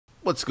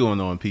What's going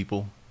on,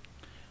 people?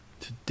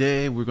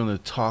 Today we're going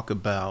to talk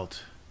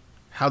about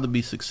how to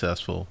be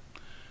successful,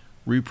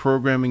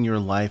 reprogramming your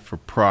life for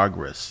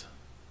progress.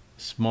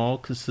 Small,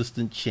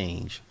 consistent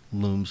change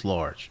looms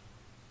large.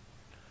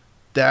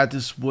 That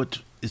is what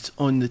is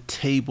on the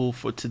table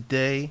for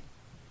today.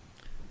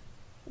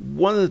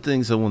 One of the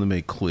things I want to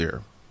make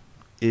clear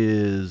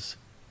is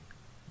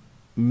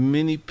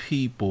many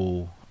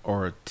people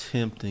are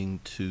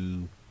attempting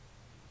to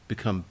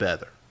become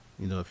better.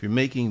 You know, if you're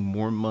making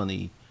more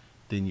money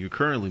than you're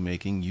currently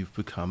making, you've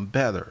become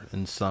better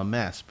in some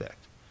aspect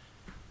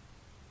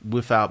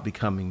without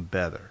becoming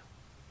better.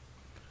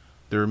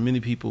 There are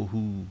many people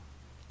who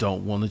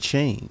don't want to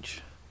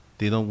change.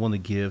 They don't want to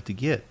give to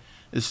get.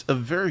 It's a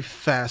very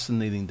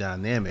fascinating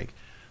dynamic,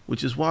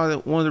 which is why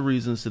one of the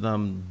reasons that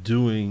I'm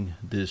doing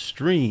this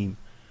stream,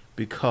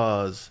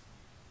 because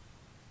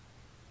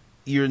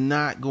you're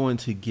not going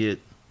to get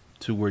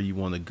to where you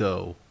want to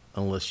go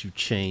unless you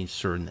change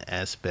certain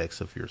aspects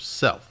of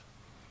yourself.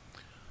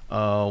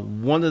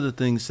 One of the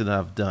things that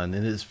I've done,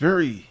 and it's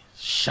very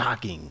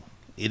shocking,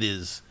 it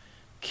is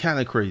kind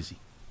of crazy.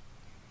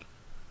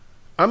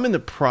 I'm in the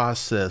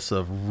process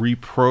of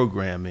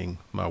reprogramming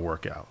my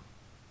workout.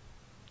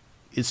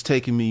 It's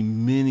taken me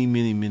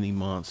many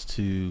months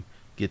to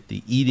get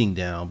the eating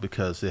down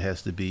because it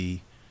has to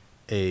be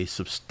a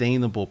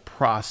sustainable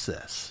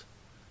process.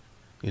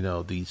 You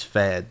know, these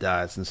fad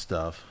diets and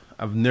stuff.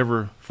 I've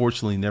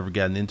fortunately never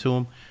gotten into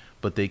them,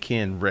 but they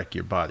can wreck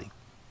your body.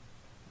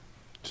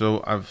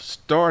 So I've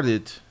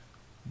started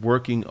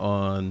working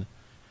on,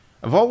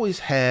 I've always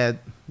had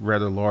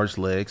rather large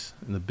legs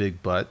and a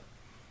big butt,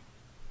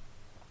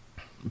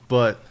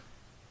 but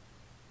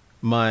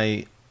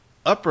my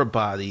upper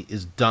body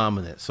is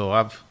dominant. So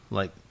I've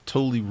like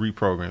totally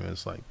reprogrammed.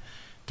 It's like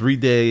 3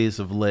 days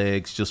of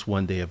legs, just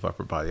 1 day of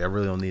upper body. I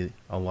really don't need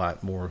a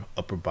lot more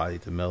upper body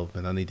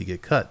development. I need to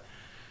get cut.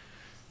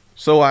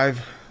 So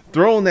I've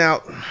thrown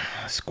out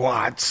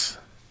squats.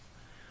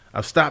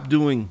 I've stopped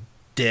doing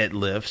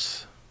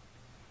deadlifts.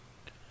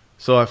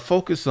 So I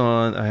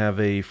have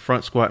a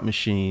front squat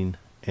machine,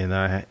 and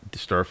I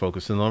start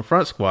focusing on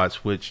front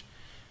squats, which,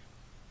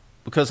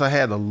 because I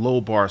had a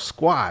low bar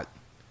squat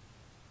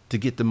to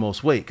get the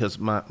most weight, because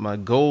my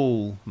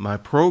goal, my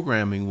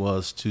programming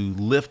was to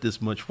lift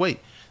as much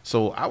weight.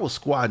 So I was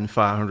squatting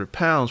 500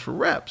 pounds for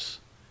reps,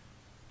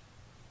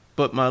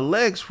 but my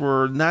legs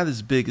were not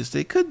as big as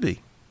they could be.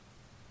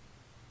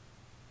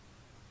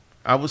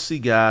 I would see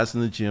guys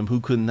in the gym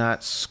who could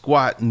not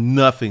squat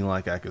nothing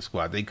like I could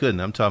squat. They couldn't.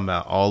 I'm talking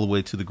about all the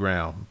way to the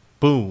ground.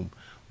 Boom,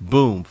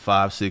 boom,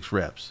 5-6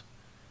 reps.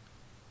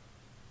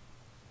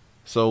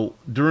 So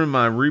during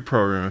my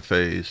reprogramming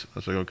phase, I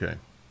was like, okay,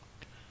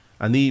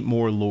 I need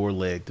more lower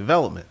leg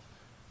development.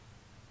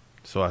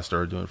 So I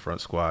started doing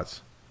front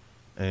squats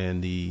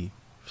and the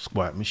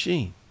squat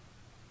machine.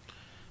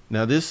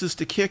 Now this is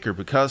the kicker,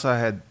 because I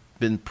had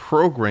been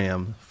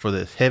programmed for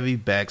the heavy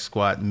back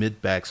squat,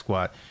 mid back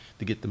squat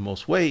to get the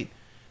most weight,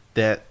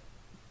 that,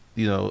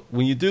 you know,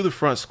 when you do the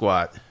front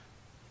squat,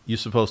 you're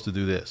supposed to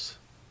do this.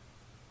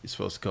 You're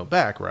supposed to go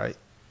back, right?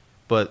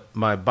 But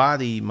my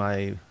body,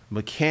 my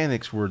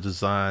mechanics were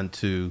designed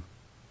to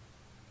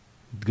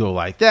go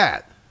like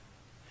that.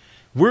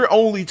 We're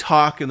only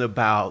talking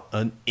about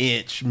an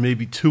inch,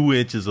 maybe 2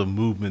 inches of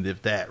movement,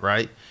 if that,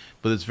 right?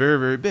 But it's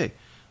very big.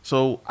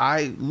 So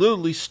I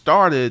literally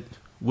started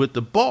with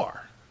the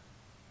bar.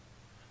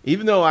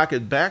 Even though I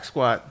could back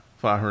squat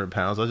 500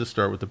 pounds, I just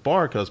started with the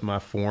bar because my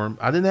form,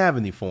 I didn't have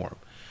any form.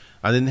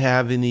 I didn't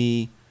have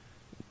any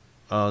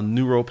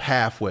neural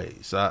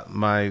pathways.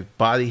 My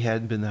body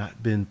hadn't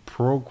been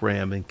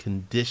programmed and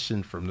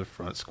conditioned from the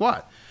front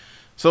squat.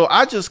 So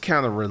I just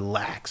kind of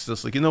relaxed.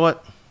 Just like, you know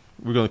what?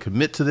 We're going to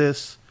commit to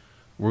this.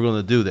 We're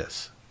going to do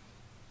this.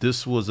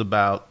 This was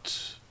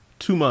about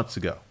 2 months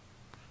ago.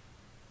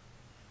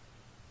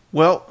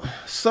 Well,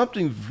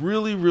 something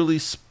really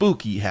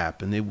spooky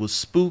happened. It was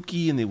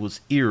spooky and it was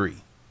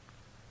eerie.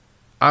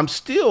 I'm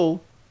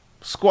still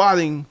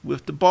squatting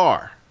with the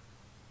bar.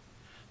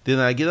 Then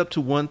I get up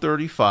to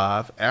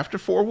 135 after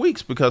 4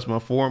 weeks because my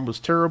form was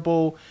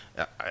terrible.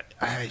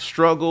 I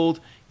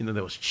struggled. You know,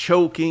 there was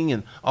choking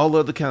and all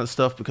other kind of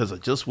stuff because I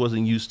just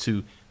wasn't used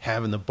to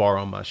having the bar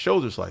on my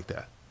shoulders like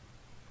that.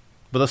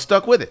 But I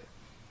stuck with it.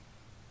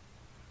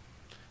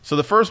 So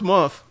the first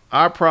month,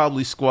 I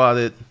probably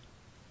squatted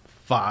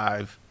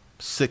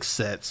 5-6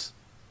 sets,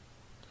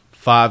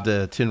 5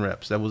 to 10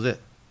 reps. That was it,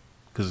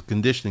 because the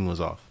conditioning was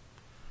off.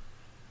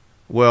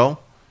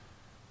 Well,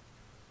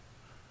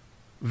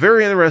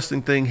 very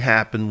interesting thing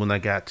happened when I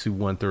got to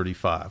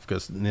 135,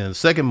 because in the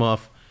second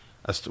month,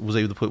 I was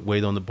able to put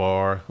weight on the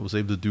bar. I was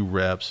able to do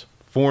reps.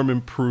 Form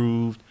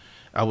improved.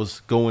 I was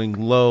going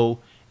low,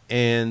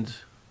 and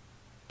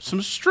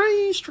some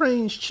strange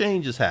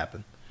changes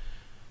happened.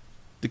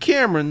 The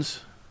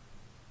Camerons,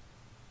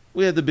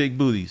 we had the big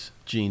booties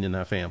gene in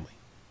our family.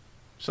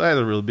 So I had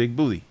a really big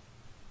booty.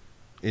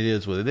 It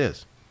is what it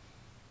is.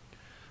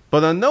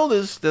 But I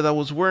noticed that I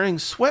was wearing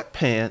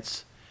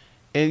sweatpants.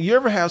 And you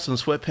ever have some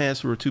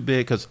sweatpants that were too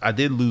big? Because I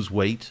did lose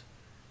weight.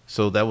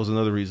 So that was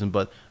another reason.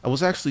 But I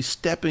was actually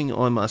stepping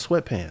on my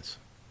sweatpants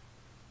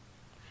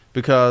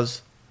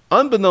because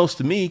unbeknownst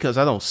to me, because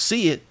I don't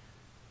see it,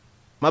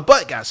 my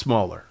butt got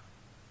smaller.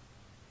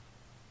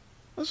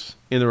 That's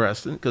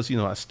interesting because, you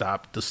know, I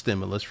stopped the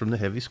stimulus from the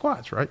heavy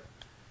squats, right?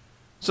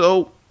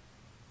 So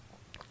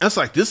that's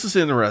like, this is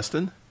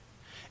interesting.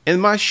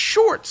 And my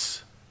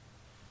shorts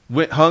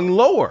hung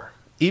lower,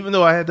 even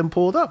though I had them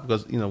pulled up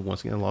because, you know,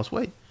 once again, I lost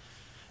weight.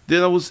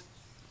 Then I was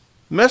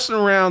messing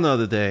around the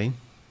other day,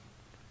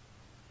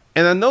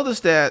 and I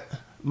noticed that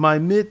my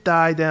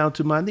mid-thigh down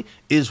to my knee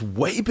is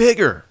way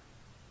bigger.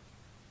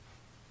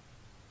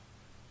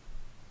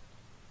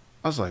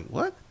 I was like,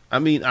 what? I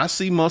mean, I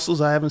see muscles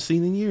I haven't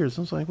seen in years.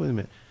 I was like, wait a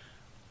minute.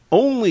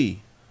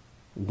 Only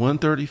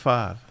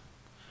 135.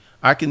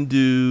 I can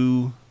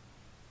do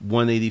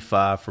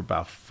 185 for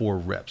about 4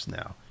 reps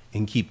now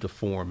and keep the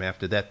form.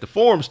 After that, the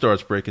form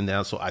starts breaking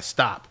down, so I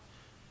stop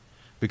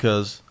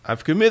because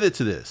I've committed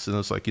to this. And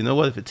it's like, you know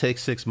what? If it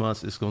takes 6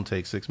 months, it's going to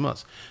take 6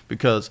 months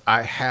because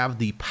I have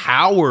the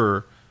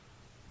power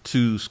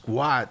to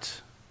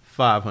squat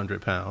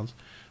 500 pounds,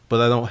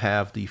 but I don't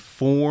have the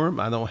form.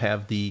 I don't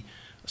have the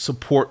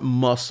support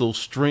muscle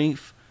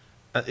strength.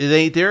 It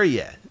ain't there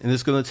yet. And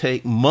it's going to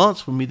take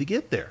months for me to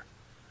get there.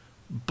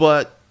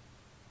 But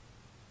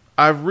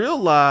I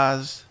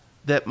realized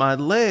that my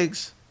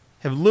legs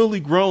have literally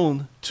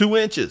grown 2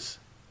 inches.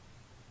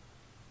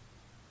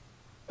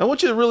 I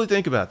want you to really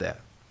think about that.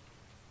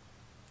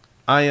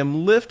 I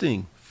am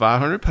lifting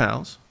 500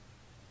 pounds,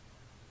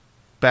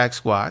 back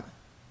squat,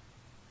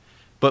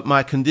 but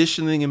my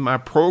conditioning and my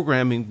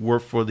programming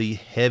were for the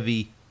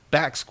heavy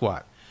back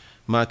squat.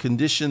 My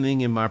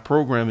conditioning and my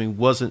programming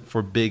wasn't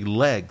for big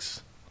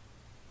legs.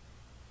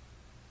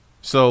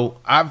 So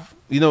I've,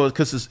 you know,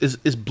 because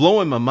it's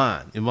blowing my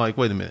mind. I'm like,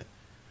 wait a minute.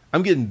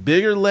 I'm getting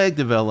bigger leg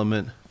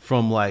development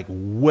from like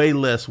way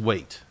less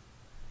weight.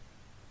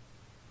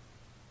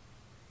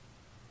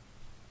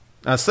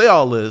 I say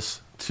all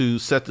this to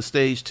set the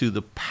stage to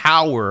the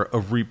power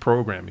of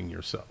reprogramming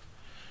yourself.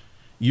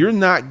 You're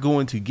not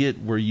going to get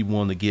where you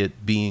want to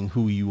get being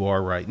who you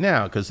are right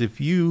now. Because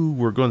if you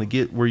were going to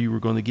get where you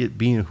were going to get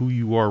being who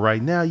you are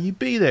right now, you'd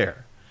be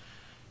there.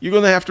 You're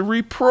going to have to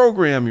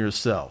reprogram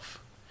yourself.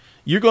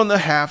 You're going to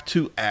have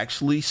to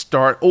actually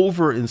start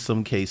over in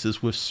some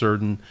cases with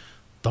certain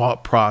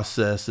thought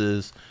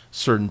processes,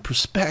 certain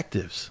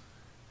perspectives.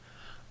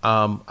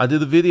 I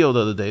did a video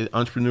the other day,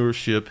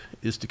 entrepreneurship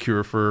is the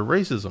cure for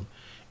racism.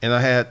 And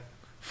I had,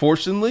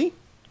 fortunately,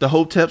 the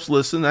Hoteps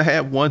listen. I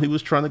had one who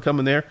was trying to come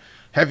in there.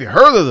 Have you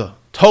heard of the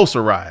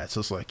Tulsa riots?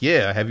 It's like,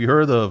 yeah. Have you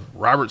heard of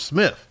Robert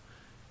Smith?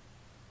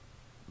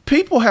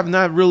 People have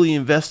not really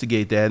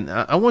investigated that. And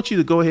I want you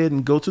to go ahead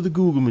and go to the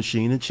Google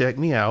machine and check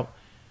me out.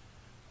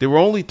 There were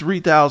only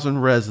 3,000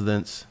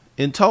 residents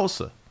in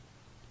Tulsa.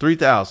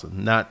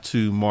 3,000, not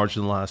to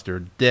marginalize their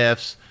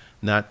deaths,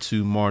 not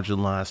to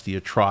marginalize the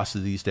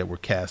atrocities that were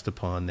cast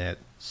upon that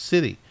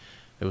city.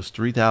 It was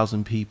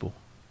 3,000 people.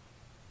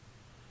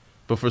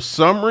 But for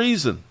some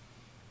reason,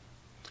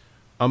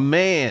 a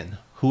man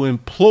who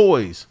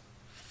employs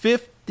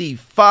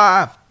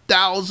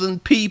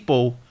 55,000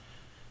 people,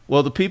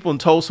 well, the people in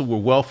Tulsa were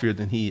wealthier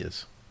than he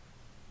is.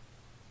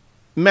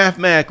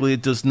 Mathematically,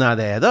 it does not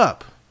add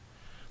up.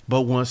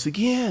 But once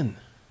again,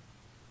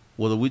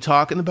 what are we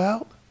talking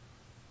about?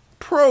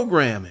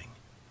 Programming.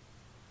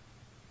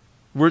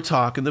 We're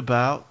talking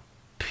about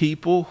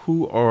people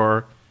who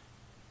are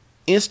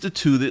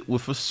instituted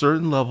with a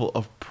certain level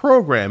of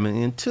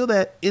programming. Until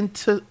that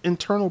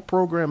internal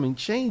programming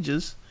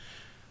changes,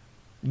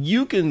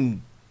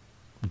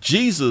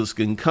 Jesus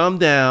can come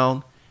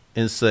down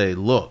and say,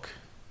 look,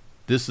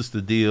 this is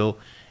the deal.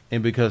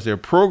 And because their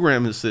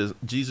programming says,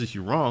 Jesus,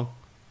 you're wrong,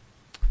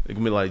 they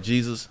can be like,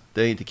 Jesus,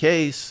 that ain't the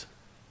case.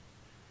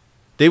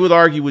 They would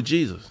argue with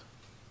Jesus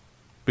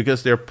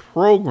because their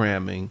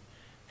programming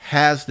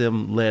has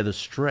them led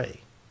astray.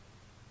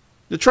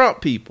 The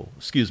Trump people,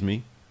 excuse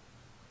me,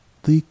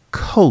 the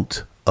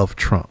cult of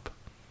Trump.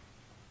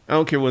 I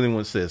don't care what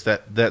anyone says.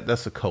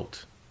 That's a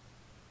cult.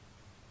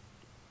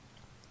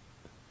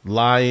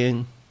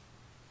 Lying.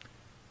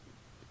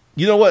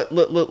 You know what?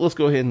 Let's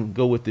go ahead and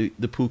go with the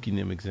Pookie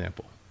Nim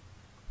example.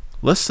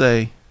 Let's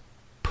say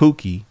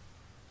Pookie,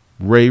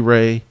 Ray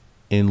Ray,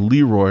 and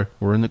Leroy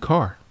were in the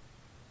car.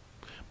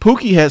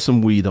 Pookie had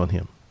some weed on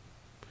him.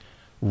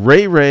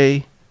 Ray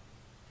Ray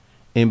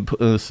and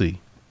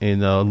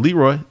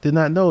Leroy did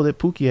not know that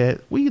Pookie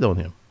had weed on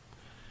him.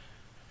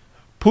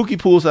 Pookie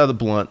pulls out a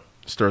blunt,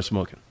 starts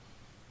smoking.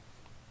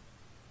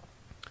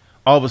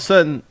 All of a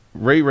sudden,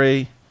 Ray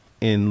Ray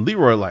and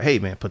Leroy are like, hey,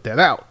 man, put that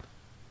out.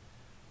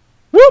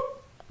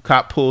 Whoop!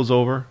 Cop pulls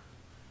over.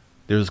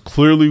 There's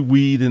clearly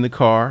weed in the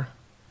car.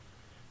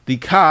 The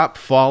cop,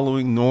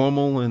 following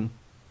normal and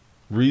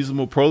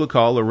reasonable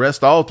protocol,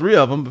 arrests all 3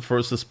 of them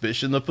for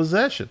suspicion of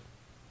possession.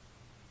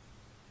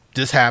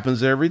 This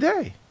happens every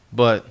day.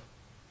 But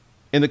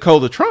in the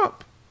code of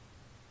Trump,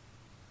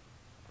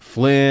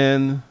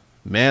 Flynn,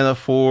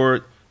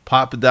 Manafort,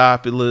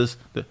 Papadopoulos,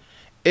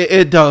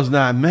 it does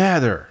not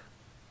matter.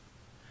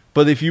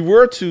 But if you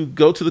were to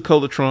go to the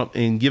code of Trump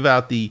and give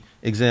out the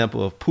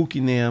example of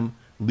Pookie Nam,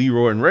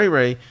 Leroy, and Ray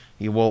Ray,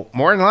 well,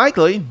 more than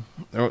likely,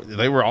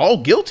 they were all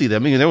guilty. I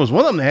mean, there was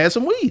one of them that had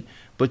some weed.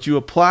 But you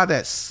apply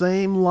that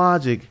same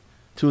logic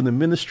to an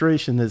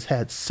administration that's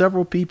had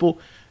several people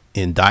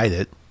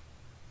indicted.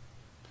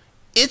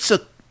 It's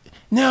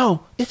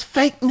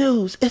fake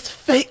news. It's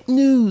fake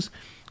news.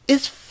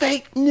 It's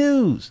fake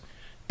news.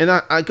 And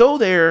I go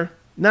there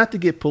not to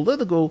get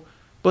political,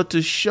 but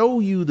to show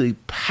you the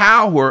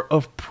power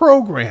of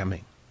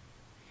programming.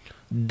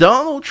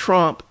 Donald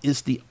Trump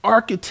is the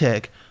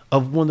architect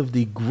of one of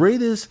the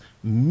greatest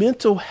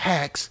mental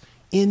hacks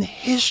in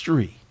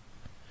history.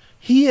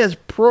 He has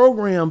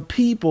programmed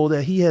people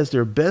that he has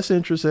their best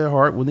interests at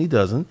heart when he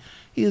doesn't.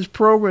 He has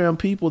programmed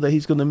people that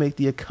he's going to make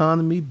the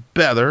economy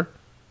better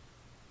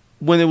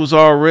when it was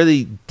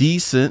already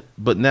decent,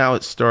 but now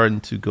it's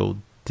starting to go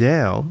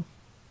down.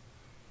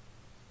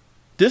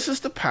 This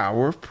is the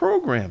power of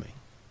programming.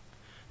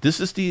 This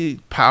is the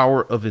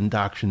power of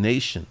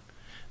indoctrination.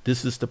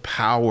 This is the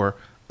power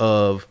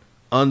of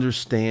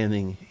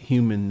understanding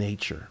human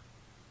nature.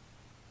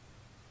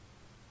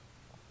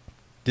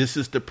 This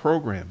is the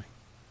programming.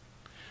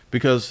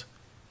 Because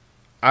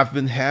I've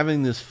been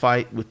having this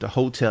fight with the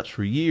hoteps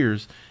for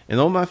years, and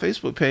on my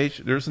Facebook page,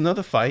 there's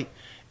another fight,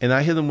 and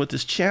I hit them with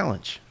this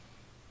challenge.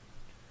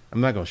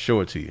 I'm not going to show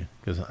it to you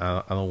because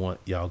I don't want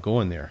y'all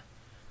going there.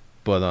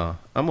 But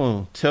I'm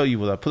going to tell you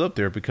what I put up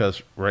there,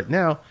 because right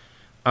now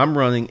I'm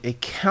running a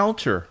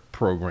counter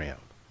program.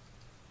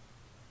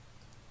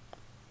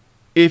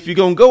 If you're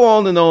going to go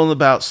on and on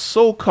about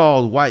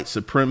so-called white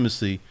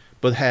supremacy,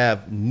 but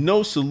have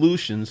no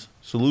solutions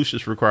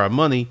require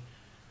money,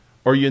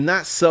 or you're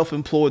not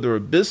self-employed or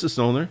a business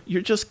owner,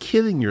 you're just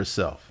kidding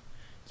yourself.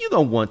 You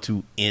don't want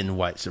to end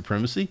white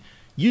supremacy.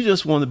 You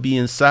just want to be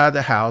inside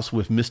the house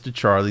with Mr.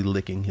 Charlie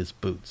licking his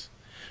boots.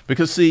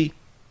 Because see,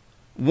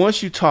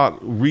 once you talk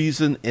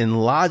reason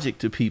and logic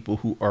to people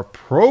who are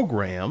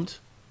programmed,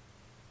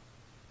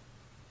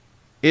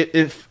 it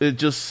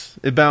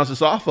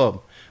bounces off of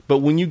them. But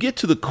when you get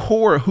to the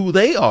core of who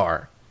they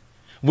are,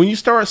 when you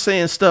start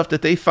saying stuff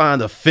that they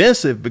find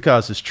offensive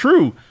because it's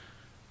true,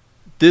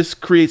 this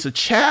creates a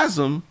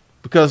chasm,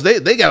 because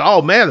they got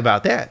all mad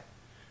about that.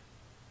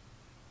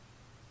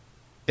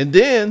 And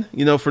then,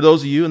 you know, for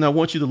those of you, and I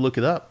want you to look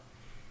it up,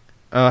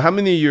 how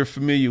many of you are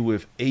familiar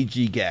with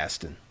A.G.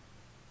 Gaston?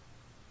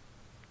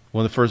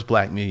 One of the first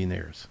black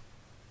millionaires.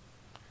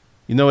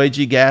 You know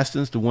A.G.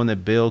 Gaston's the one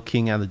that bailed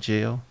King out of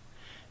jail?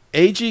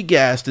 A.G.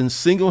 Gaston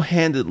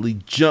single-handedly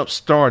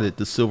jump-started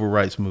the civil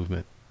rights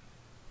movement.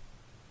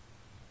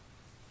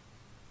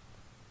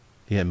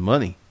 He had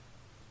money.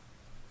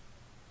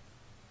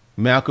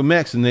 Malcolm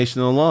X, the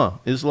Nation of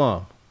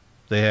Islam,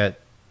 they had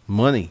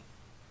money.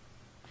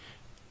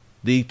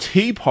 The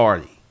Tea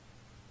Party,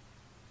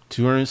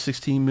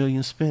 $216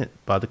 million spent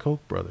by the Koch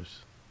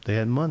brothers. They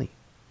had money.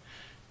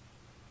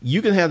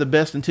 You can have the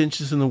best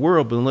intentions in the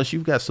world, but unless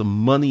you've got some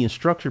money and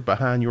structure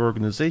behind your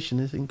organization,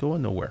 it ain't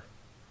going nowhere.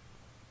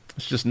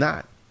 It's just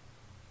not.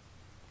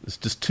 It's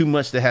just too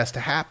much that has to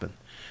happen.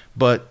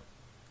 But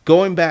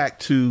going back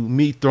to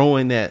me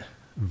throwing that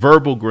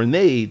verbal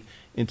grenade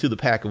into the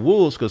pack of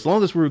wolves, because as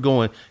long as we were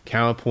going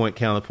counterpoint,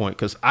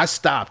 because I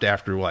stopped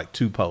after like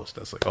 2 posts.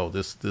 I was like, oh,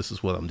 this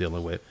is what I'm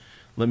dealing with.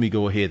 Let me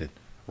go ahead and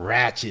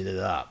ratchet it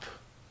up.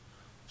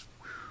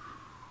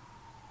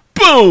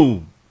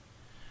 Boom!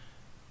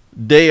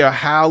 They are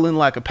howling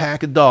like a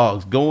pack of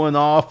dogs, going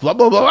off, blah,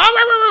 blah, blah, blah,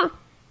 blah, blah.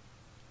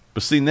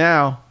 But see,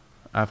 now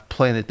I've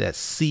planted that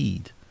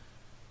seed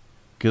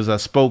because I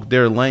spoke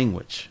their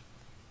language.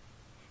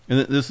 And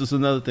this is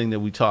another thing that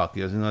we talk.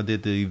 You know, I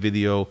did the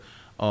video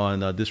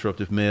on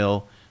disruptive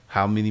male,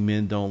 how many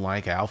men don't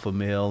like alpha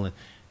male. And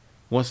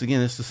once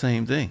again, it's the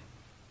same thing.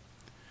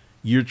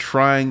 You're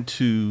trying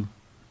to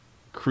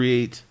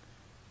create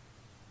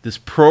this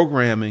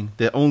programming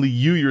that only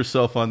you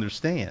yourself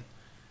understand.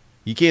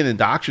 You can't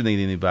indoctrinate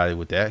anybody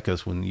with that,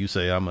 because when you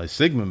say I'm a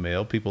Sigma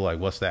male, people are like,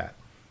 what's that?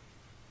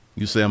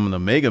 You say I'm an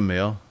Omega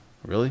male.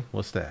 Really?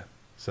 What's that?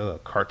 Is that a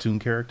cartoon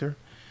character?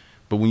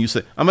 But when you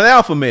say I'm an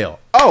alpha male,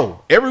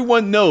 oh,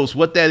 everyone knows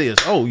what that is.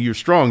 Oh, you're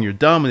strong, you're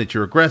dominant,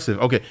 you're aggressive.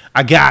 Okay,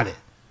 I got it.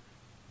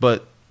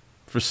 But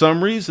for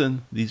some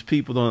reason, these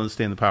people don't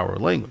understand the power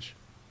of language,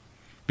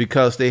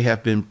 because they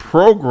have been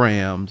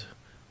programmed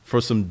for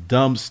some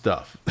dumb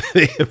stuff.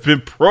 They have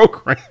been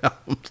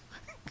programmed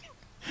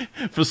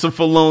for some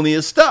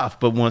felonious stuff.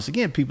 But once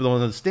again, people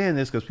don't understand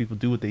this because people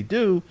do what they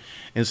do.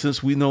 And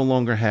since we no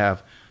longer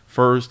have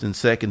first and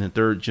second and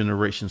third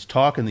generations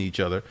talking to each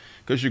other,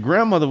 because your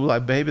grandmother was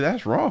like, baby,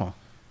 that's wrong.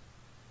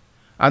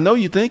 I know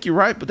you think you're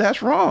right, but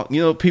that's wrong.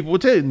 You know, people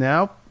would tell you.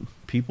 Now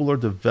people are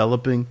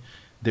developing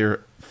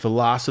their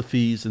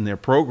philosophies and their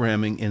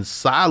programming in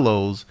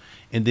silos,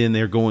 and then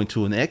they're going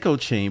to an echo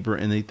chamber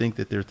and they think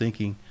that they're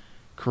thinking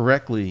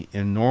correctly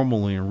and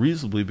normally and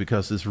reasonably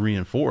because it's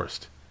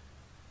reinforced.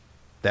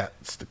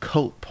 That's the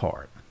cult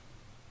part.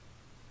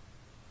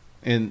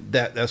 And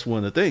that's one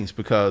of the things,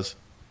 because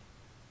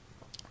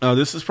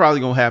this is probably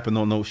going to happen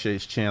on No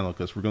Shade's channel,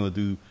 because we're going to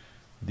do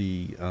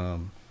the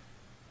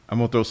I'm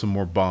gonna throw some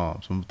more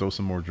bombs. I'm gonna throw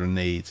some more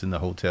grenades in the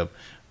hotel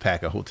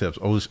pack of hotels.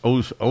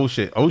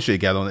 O'Shea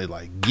got on it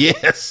like,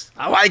 yes,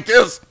 I like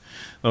this.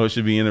 Oh, it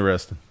should be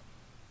interesting.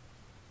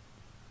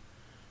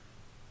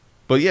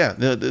 But yeah,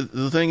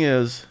 the thing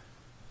is,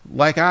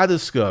 like I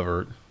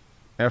discovered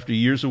after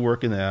years of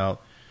working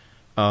out,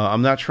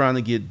 I'm not trying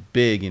to get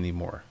big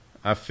anymore.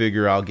 I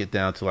figure I'll get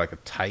down to like a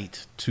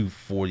tight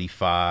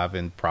 245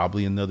 and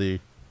probably another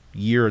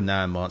year or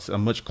 9 months.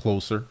 I'm much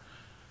closer.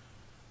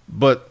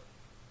 But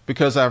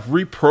because I've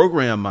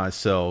reprogrammed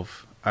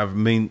myself, I've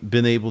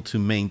been able to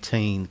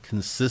maintain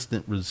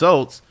consistent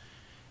results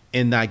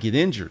and not get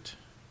injured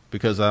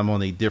because I'm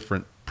on a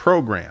different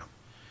program.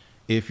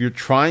 If you're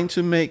trying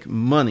to make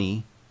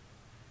money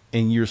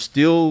and you're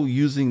still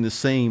using the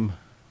same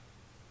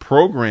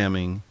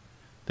programming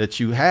that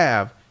you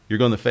have, you're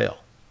going to fail.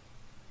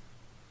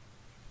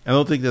 I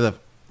don't think that I've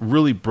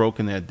really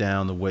broken that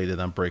down the way that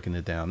I'm breaking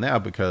it down now,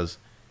 because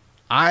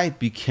I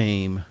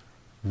became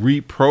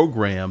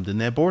reprogrammed in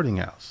that boarding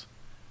house.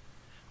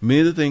 Many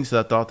of the things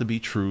that I thought to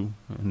be true,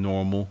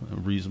 normal,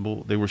 and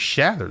reasonable, they were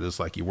shattered. It's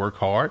like you work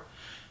hard,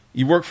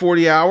 you work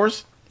 40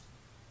 hours,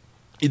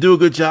 you do a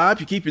good job,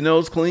 you keep your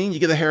nose clean, you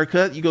get a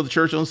haircut, you go to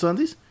church on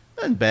Sundays.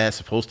 Nothing bad's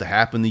supposed to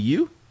happen to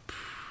you.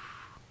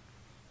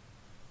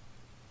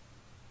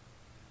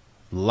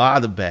 A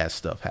lot of bad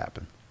stuff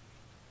happened.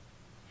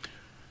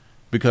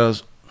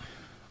 Because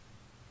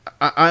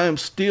I am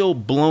still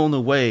blown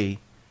away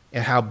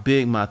at how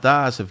big my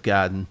thighs have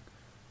gotten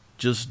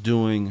just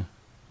doing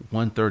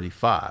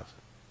 135.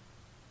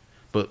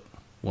 But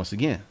once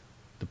again,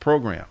 the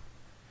program,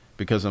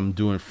 because I'm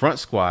doing front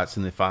squats,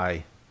 and if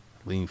I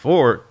lean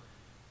forward,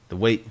 the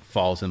weight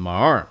falls in my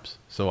arms.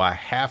 So I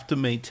have to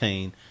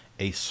maintain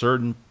a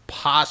certain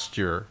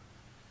posture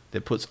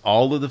that puts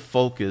all of the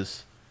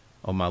focus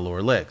on my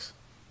lower legs.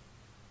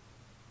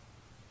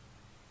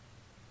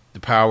 The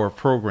power of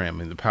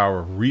programming, the power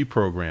of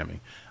reprogramming.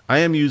 I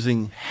am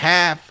using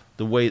half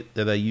the weight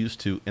that I used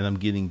to, and I'm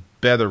getting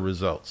better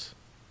results.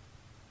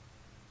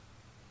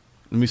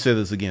 Let me say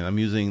this again. I'm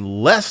using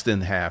less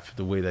than half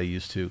the weight I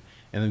used to,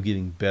 and I'm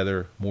getting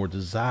better, more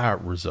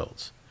desired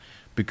results,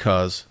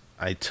 because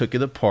I took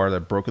it apart, I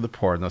broke it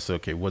apart, and I said,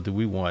 okay, what do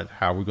we want?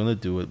 How are we going to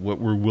do it? What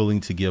we're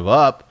willing to give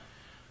up.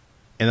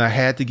 And I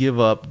had to give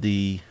up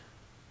the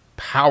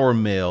power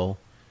mail,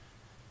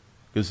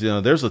 because, you know,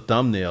 there's a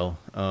thumbnail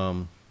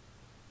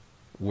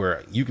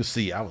where you can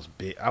see I was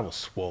big, I was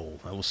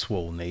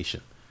swole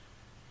nation.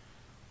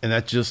 And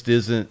that just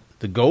isn't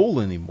the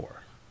goal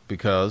anymore,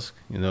 because,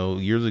 you know,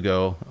 years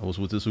ago I was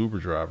with this Uber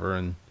driver,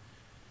 and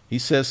he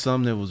said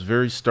something that was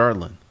very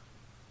startling.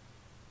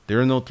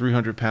 There are no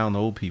 300-pound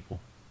old people.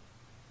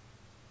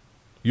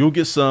 You'll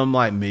get some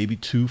like maybe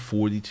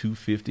 240,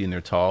 250, and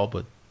they're tall,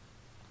 but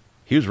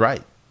he was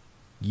right.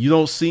 You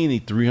don't see any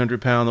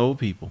 300-pound old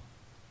people.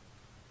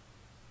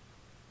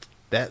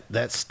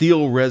 That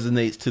still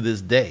resonates to this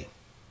day.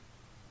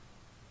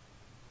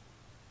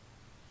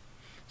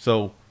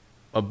 So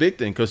a big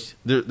thing, because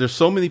there's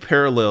so many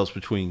parallels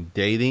between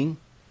dating,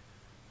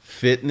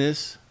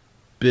 fitness,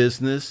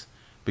 business,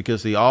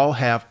 because they all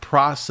have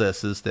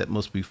processes that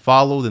must be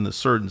followed in a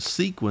certain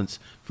sequence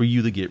for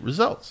you to get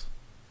results.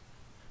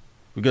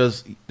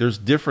 Because there's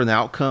different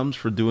outcomes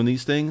for doing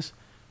these things,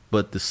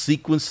 but the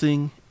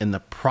sequencing and the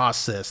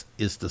process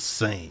is the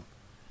same.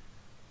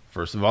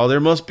 First of all,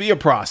 there must be a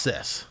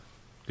process.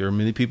 There are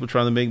many people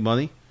trying to make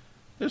money.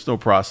 There's no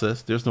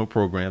process. There's no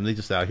program. They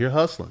just out here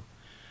hustling.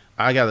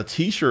 I got a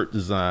t-shirt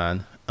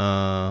design,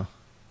 hard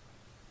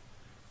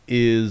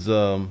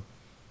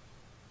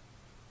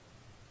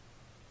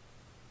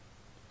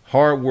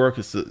work.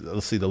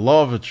 Let's see, the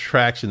law of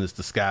attraction is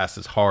disguised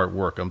as hard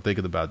work. I'm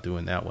thinking about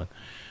doing that one,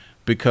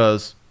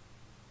 because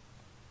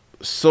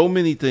so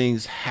many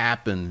things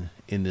happen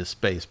in this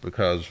space,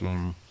 because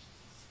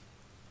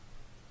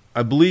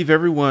I believe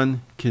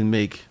everyone can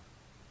make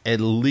at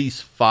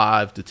least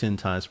 5 to 10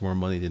 times more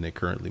money than they're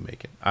currently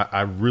making. I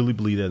really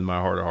believe that in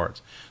my heart of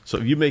hearts. So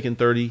if you're making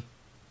 30,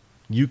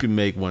 you can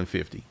make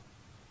 150.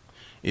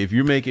 If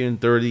you're making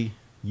 30,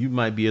 you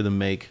might be able to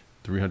make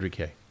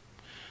 300K.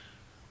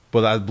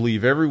 But I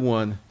believe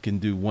everyone can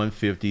do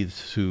 150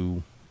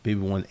 to maybe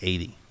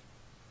 180.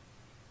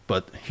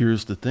 But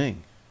here's the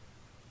thing.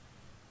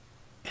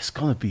 It's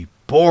going to be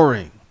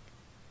boring.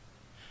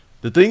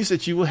 The things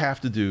that you will have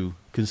to do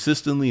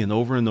consistently and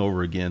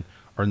over again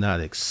are not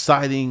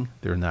exciting.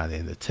 They're not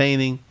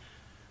entertaining.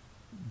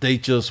 They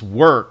just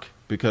work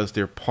because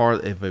they're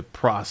part of a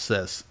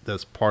process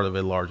that's part of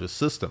a larger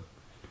system.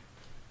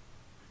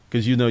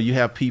 Because, you know, you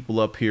have people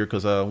up here,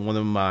 because one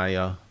of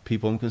my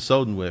people I'm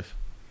consulting with,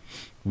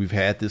 we've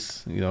had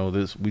this, you know,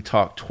 we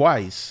talked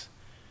twice,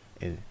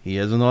 and he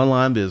has an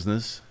online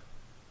business,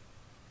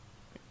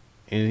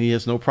 and he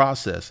has no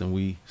process. And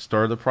we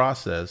started the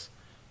process,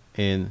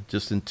 and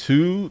just in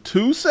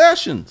two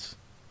sessions,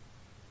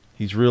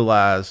 he's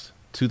realized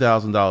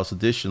 $2,000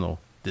 additional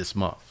this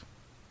month.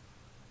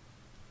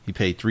 He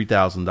paid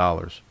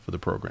 $3,000 for the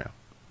program.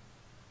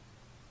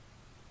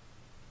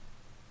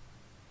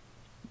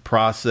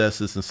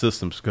 Processes and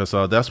systems, because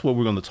that's what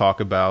we're going to talk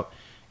about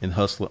in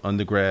Hustler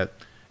Undergrad.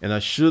 And I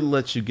should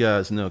let you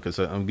guys know, because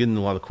I'm getting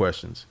a lot of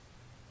questions.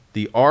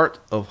 The art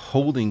of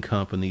holding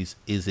companies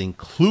is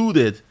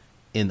included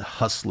in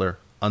Hustler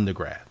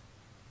Undergrad.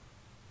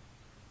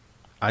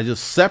 I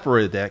just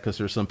separated that because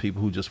there's some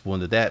people who just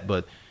wanted that.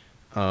 But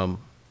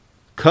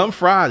come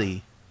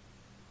Friday,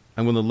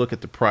 I'm going to look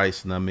at the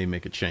price and I may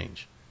make a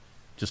change.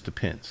 Just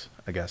depends.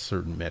 I got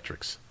certain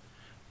metrics.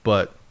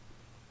 But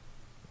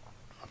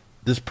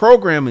this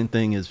programming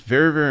thing is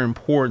very, very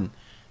important,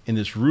 and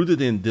it's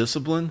rooted in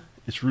discipline.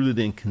 It's rooted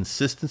in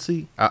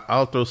consistency.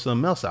 I'll throw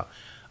something else out.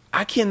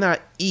 I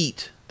cannot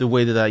eat the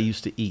way that I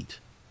used to eat.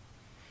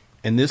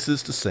 And this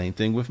is the same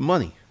thing with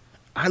money.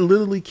 I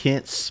literally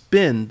can't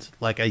spend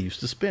like I used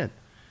to spend.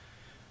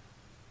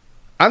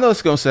 I know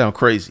it's going to sound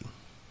crazy.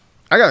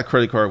 I got a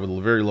credit card with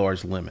a very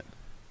large limit.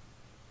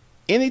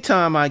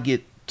 Anytime I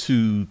get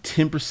to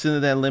 10%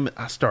 of that limit,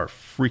 I start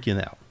freaking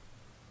out.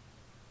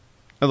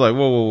 I was like,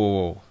 whoa, whoa, whoa,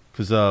 whoa.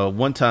 Because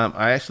one time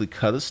I actually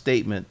cut a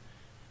statement,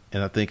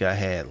 and I think I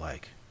had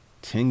like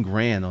 10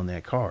 grand on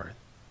that card.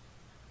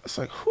 It's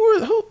like,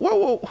 wait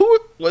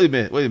a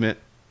minute.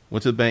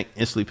 Went to the bank,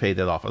 instantly paid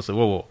that off. I said,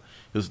 whoa.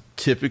 Because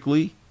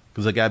typically,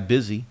 because I got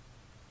busy,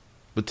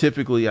 but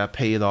typically I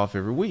pay it off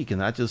every week,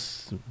 and I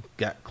just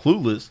got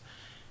clueless.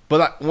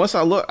 But once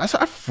I looked,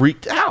 I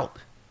freaked out.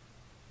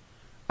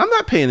 I'm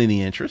not paying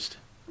any interest.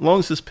 As long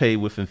as it's paid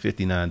within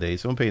 59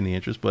 days, I don't pay any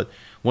interest. But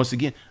once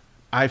again,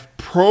 I've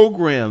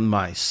programmed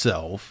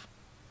myself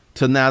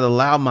to not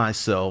allow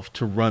myself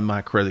to run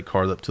my credit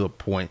card up to a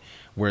point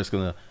where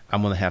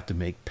I'm gonna have to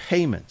make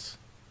payments.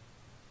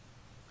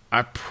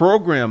 I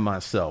program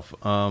myself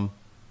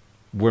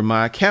where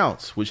my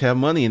accounts, which have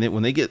money in it,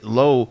 when they get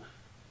low,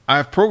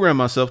 I've programmed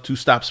myself to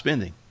stop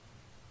spending.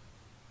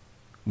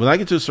 When I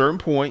get to a certain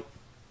point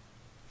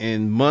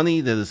and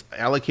money that is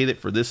allocated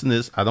for this and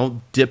this, I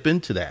don't dip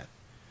into that.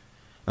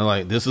 I'm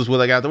like, this is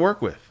what I got to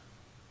work with.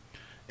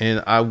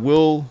 And I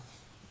will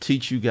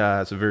teach you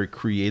guys a very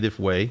creative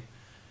way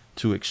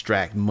to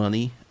extract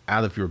money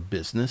out of your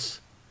business,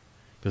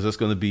 because that's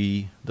going to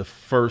be the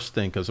first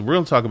thing, because we're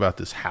going to talk about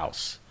this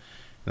house,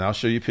 and I'll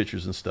show you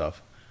pictures and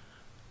stuff.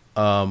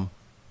 It's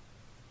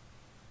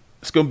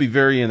going to be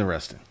very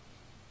interesting.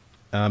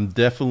 I'm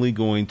definitely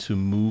going to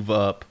move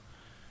up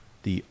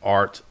the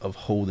Art of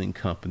Holding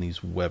Companies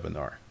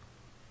webinar,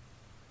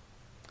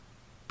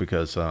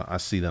 because I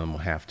see that I'm going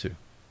to have to.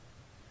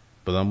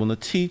 But I'm going to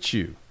teach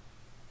you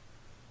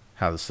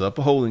how to set up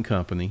a holding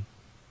company,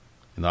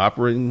 an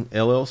operating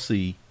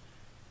LLC,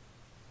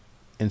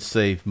 and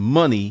save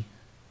money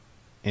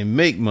and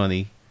make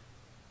money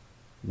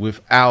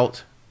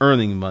without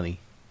earning money.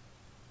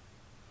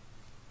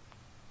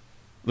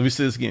 Let me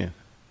say this again.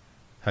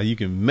 How you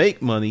can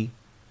make money,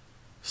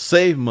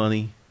 save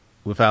money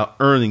without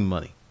earning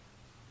money.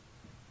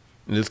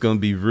 And it's going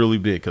to be really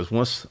big, because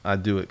once I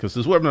do it, because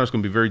this webinar is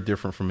going to be very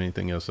different from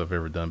anything else I've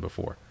ever done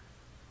before.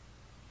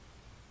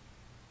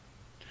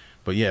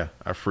 But yeah,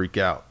 I freak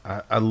out.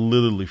 I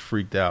literally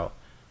freaked out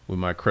when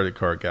my credit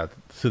card got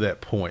to that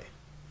point.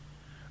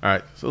 All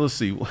right, so let's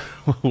see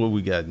what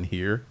we got in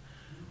here.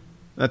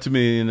 Not too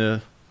many in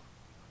the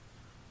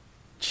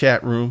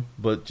chat room,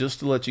 but just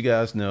to let you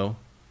guys know,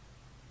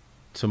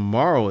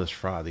 tomorrow is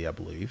Friday, I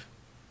believe,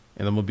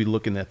 and I'm gonna be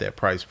looking at that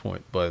price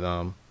point.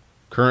 But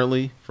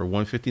currently, for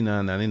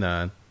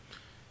 $159.99,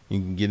 you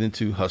can get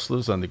into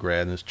Hustlers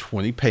Undergrad, and it's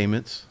 20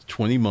 payments,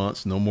 20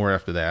 months, no more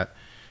after that.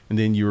 And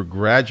then you're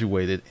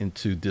graduated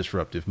into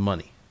Disruptive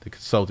Money, the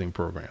consulting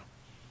program.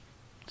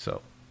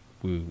 So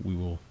we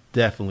will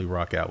definitely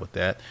rock out with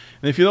that.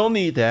 And if you don't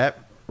need that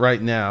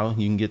right now,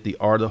 you can get the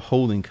Art of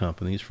Holding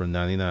Companies for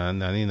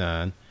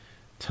 $99.99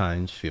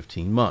 times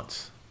 15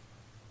 months.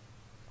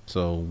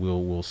 So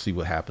we'll see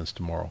what happens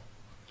tomorrow.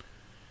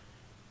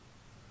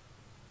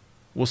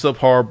 What's up,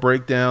 Hard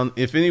Breakdown?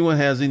 If anyone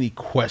has any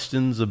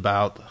questions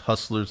about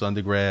Hustlers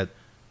Undergrad,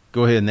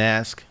 go ahead and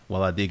ask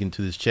while I dig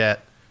into this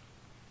chat.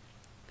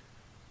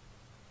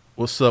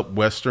 What's up,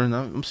 Western?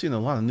 I'm seeing a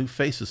lot of new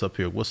faces up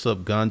here. What's up,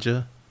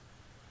 Ganja?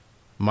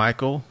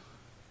 Michael?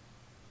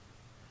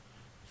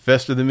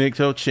 Fester the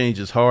Migto, change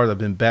is hard. I've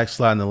been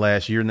backsliding the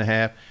last year and a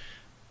half.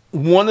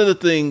 One of the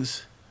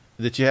things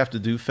that you have to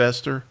do,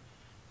 Fester,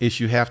 is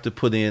you have to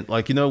put in,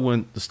 like, you know,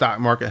 when the stock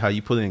market, how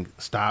you put in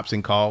stops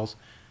and calls,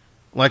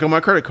 like on my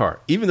credit card,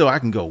 even though I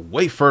can go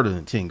way further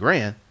than 10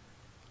 grand,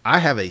 I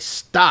have a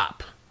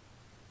stop.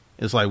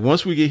 It's like,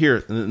 once we get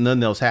here,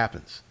 nothing else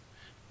happens.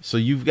 So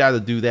you've got to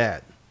do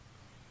that.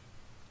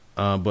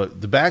 But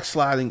the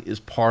backsliding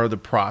is part of the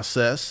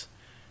process.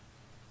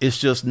 It's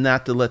just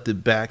not to let the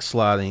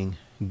backsliding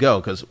go.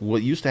 Because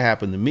what used to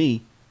happen to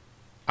me,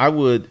 I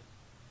would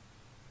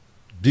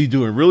be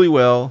doing really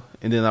well,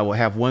 and then I would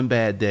have one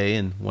bad day,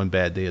 and one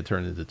bad day would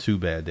turn into 2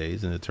 bad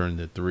days, and it turned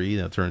into 3,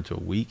 and it turned into a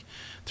week,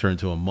 turned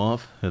into a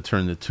month, it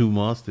turned into 2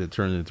 months, then it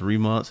turned into 3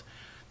 months.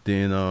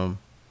 Then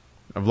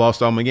I've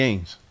lost all my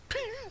games.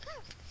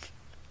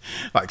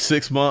 Like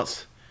 6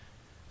 months,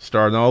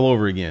 starting all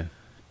over again.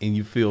 And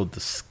you feel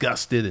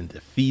disgusted and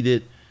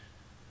defeated.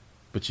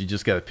 but you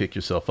just got to pick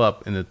yourself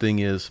up. And the thing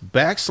is,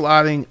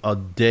 backsliding a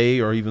day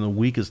or even a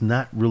week is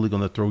not really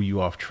going to throw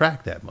you off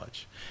track that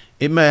much.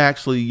 It may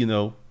actually, you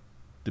know,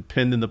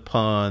 depending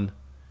upon.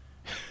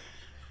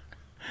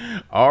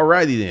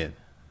 Alrighty then.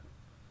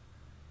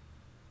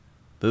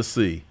 Let's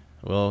see.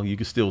 Well, you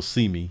can still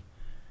see me.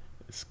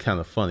 It's kind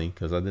of funny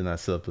because I did not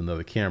set up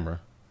another camera.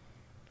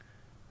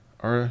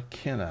 Or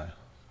can I?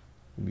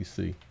 Let me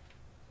see.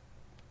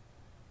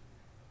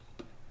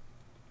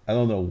 I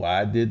don't know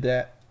why I did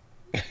that.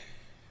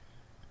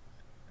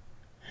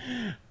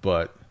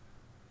 But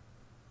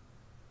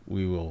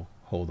we will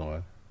hold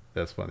on.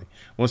 That's funny.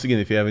 Once again,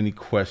 if you have any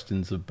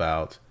questions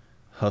about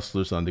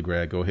Hustlers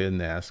Undergrad, go ahead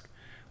and ask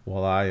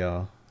while I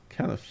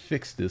kind of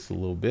fix this a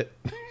little bit.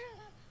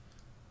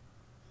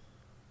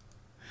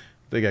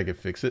 Think I can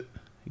fix it?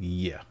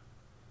 Yeah.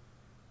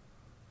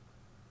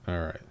 All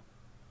right.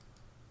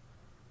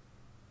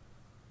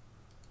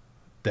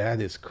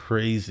 That is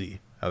crazy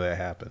how that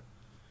happened.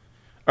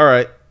 All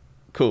right.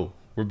 Cool.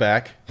 We're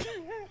back.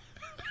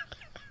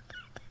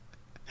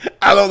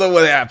 I don't know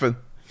what happened.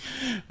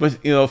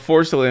 But, you know,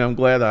 fortunately, I'm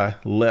glad I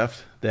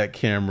left that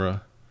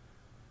camera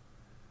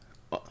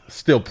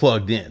still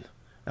plugged in.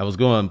 I was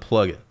going to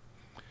unplug it.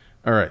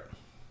 All right.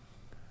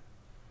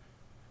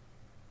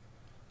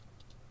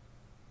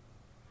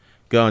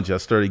 Ganja, I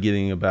started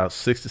getting about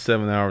 6 to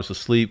 7 hours of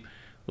sleep.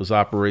 Was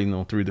operating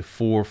on 3 to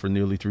 4 for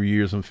nearly 3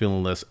 years. I'm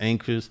feeling less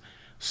anxious.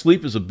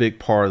 Sleep is a big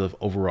part of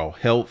overall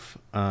health.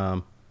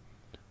 I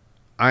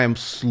am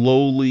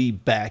slowly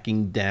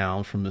backing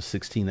down from the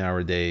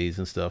 16-hour days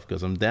and stuff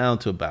because I'm down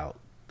to about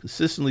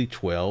consistently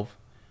 12,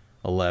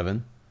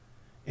 11.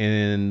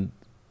 And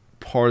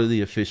part of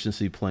the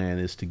efficiency plan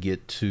is to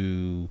get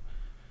to,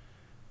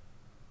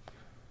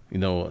 you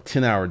know, a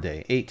 10-hour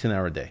day,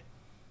 8-10-hour day.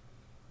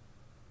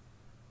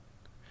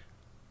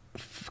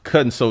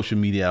 Cutting social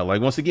media out.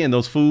 Like, once again,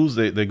 those fools,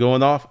 they're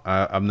going off.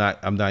 I'm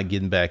not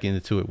getting back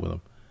into it with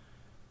them.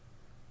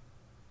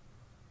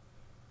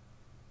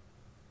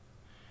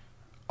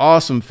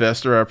 Awesome,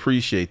 Fester. I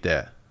appreciate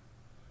that.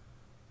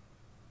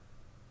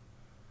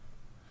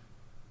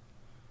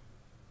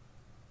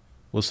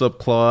 What's up,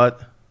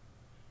 Claude?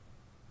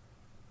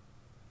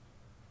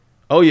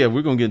 Oh, yeah,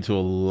 we're going to get into a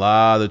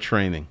lot of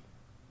training.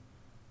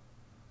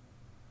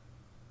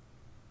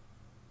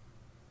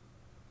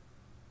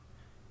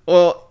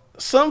 Well,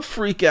 some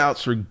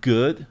freakouts are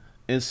good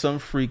and some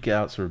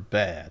freakouts are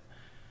bad.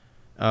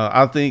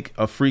 I think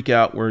a freak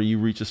out where you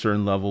reach a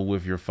certain level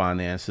with your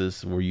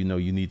finances where you know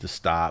you need to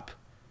stop,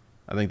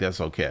 I think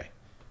that's okay.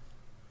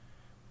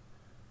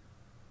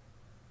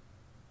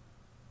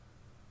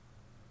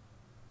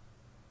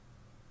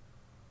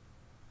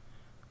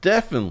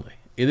 Definitely.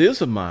 It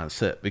is a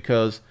mindset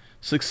because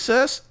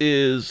success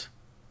is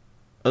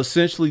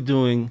essentially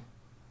doing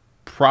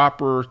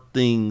proper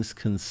things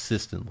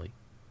consistently.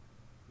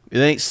 It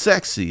ain't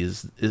sexy.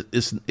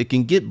 It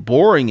can get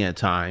boring at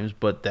times,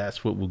 but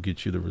that's what will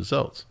get you the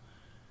results.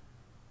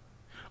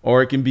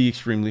 Or it can be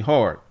extremely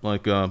hard.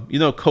 Like, you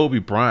know, Kobe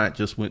Bryant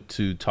just went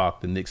to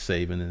talk to Nick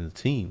Saban and the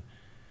team.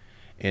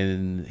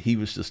 And he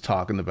was just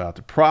talking about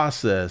the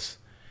process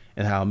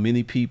and how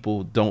many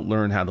people don't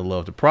learn how to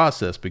love the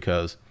process,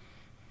 because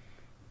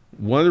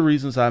one of the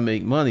reasons I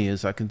make money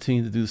is I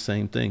continue to do the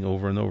same thing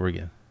over and over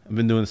again. I've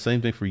been doing the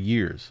same thing for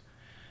years.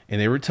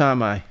 And every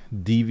time I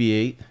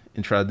deviate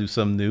and try to do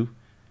something new,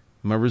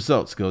 my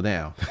results go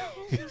down.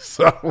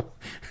 So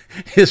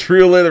it's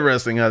real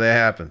interesting how that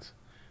happens.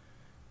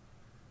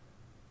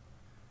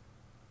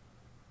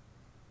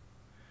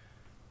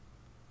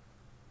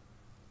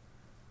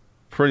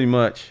 Pretty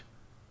much.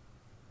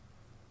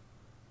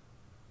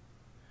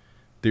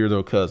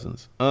 Theodore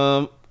Cousins.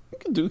 We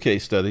can do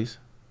case studies.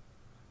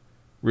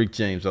 Rick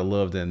James, I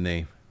love that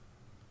name.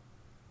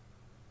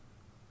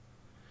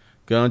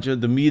 Ganja,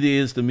 the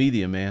media is the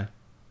media, man.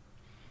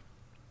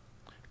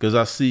 Because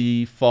I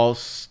see false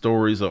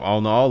stories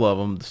on all of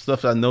them,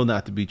 stuff I know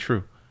not to be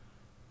true.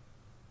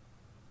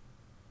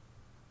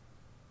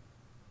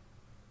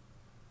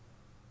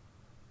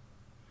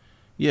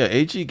 Yeah,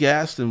 A.G.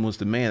 Gaston was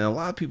the man. And a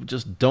lot of people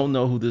just don't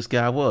know who this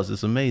guy was.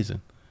 It's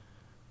amazing.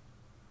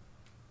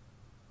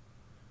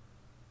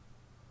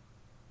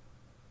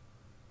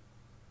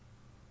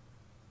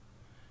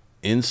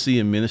 NC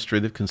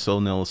Administrative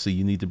Consultant LLC,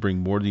 you need to bring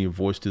more than your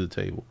voice to the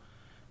table.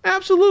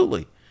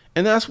 Absolutely.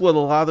 And that's what a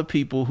lot of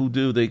people who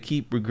do, they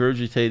keep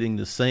regurgitating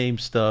the same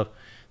stuff.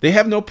 They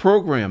have no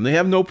program. They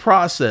have no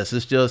process.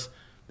 It's just,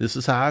 this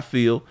is how I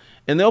feel.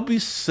 And they'll be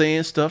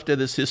saying stuff that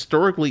is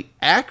historically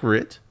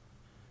accurate.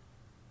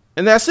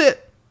 And that's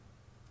it.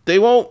 They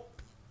will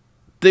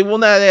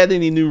not add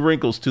any new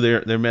wrinkles to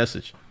their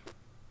message.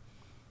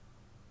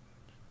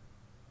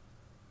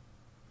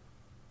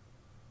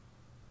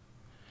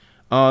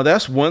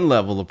 That's one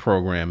level of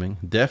programming.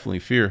 Definitely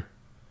fear.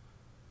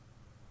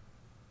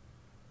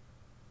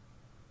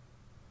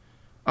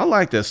 I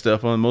like that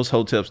stuff. Most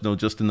hoteps know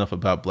just enough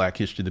about Black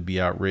history to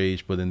be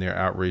outraged, but in their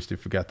outrage, they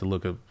forgot to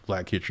look at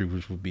Black history,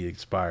 which would be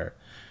inspired.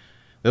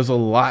 There's a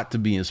lot to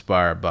be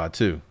inspired by,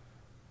 too.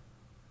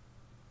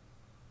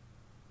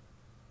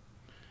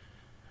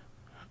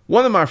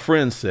 One of my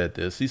friends said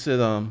this. He said,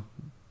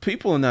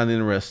 people are not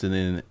interested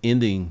in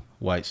ending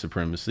white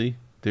supremacy.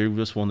 They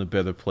just want a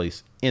better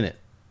place in it.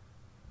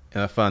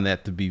 And I find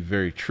that to be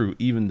very true,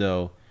 even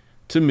though,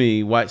 to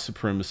me, white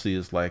supremacy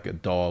is like a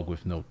dog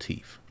with no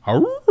teeth.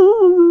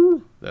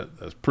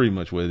 That's pretty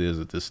much what it is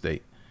at this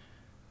state.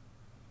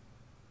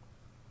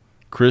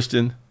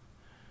 Christian,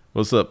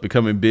 what's up?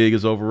 Becoming big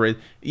is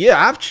overrated.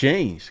 Yeah, I've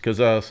changed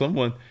because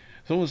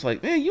someone's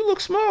like, man, you look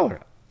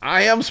smaller.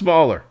 I am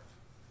smaller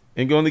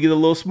and going to get a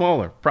little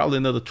smaller, probably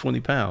another 20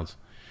 pounds.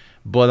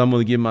 But I'm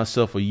going to give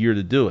myself a year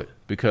to do it,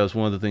 because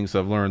one of the things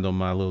I've learned on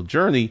my little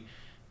journey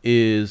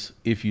is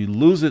if you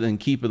lose it and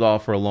keep it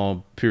off for a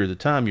long period of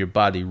time, your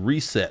body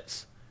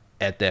resets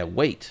at that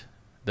weight.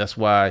 That's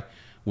why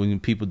when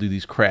people do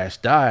these crash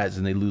diets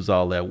and they lose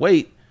all that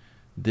weight,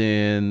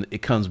 then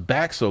it comes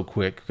back so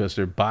quick because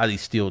their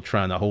body's still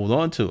trying to hold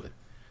on to it.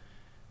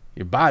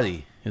 Your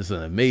body is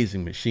an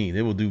amazing machine.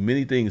 It will do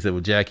many things that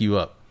will jack you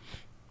up.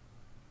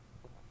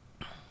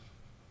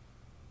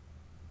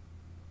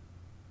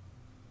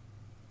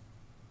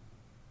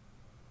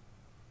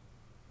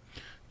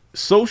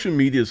 Social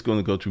media is going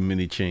to go through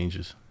many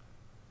changes.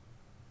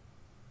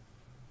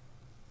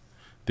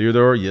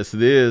 Theodore, yes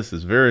it is.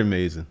 It's very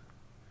amazing.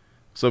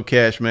 What's up,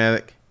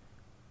 Cashmatic?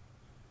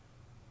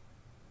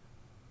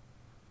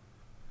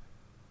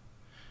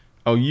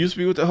 Oh, you used to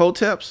be with the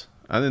Hoteps?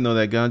 I didn't know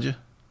that, Ganja.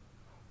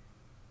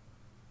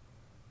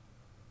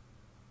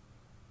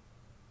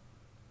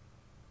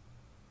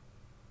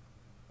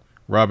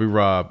 Robbie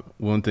Rob,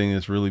 one thing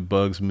that's really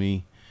bugs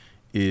me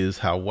is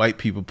how white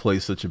people play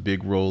such a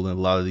big role in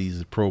a lot of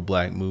these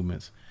pro-black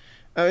movements.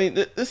 I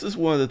mean, this is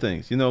one of the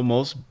things, you know,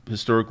 most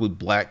historically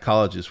black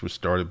colleges were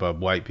started by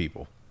white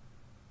people.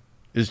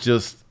 It's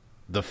just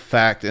the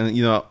fact. And,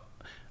 you know,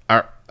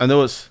 I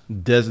know it's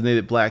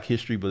designated black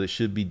history, but it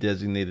should be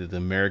designated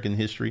American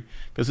history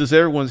because it's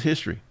everyone's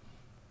history.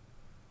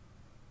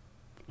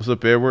 What's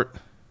up, Edward?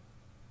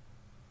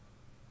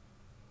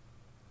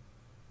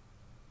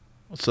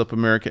 What's up,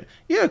 America?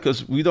 Yeah,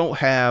 because we don't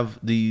have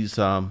these,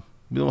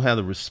 we don't have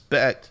the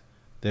respect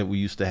that we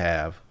used to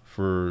have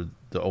for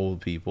the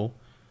old people.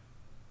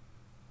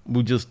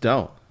 We just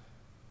don't.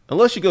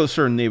 Unless you go to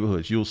certain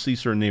neighborhoods, you'll see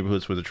certain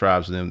neighborhoods where the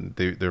tribes and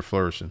them, they're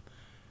flourishing.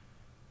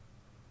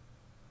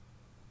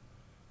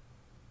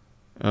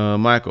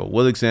 Michael,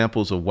 what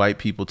examples of white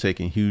people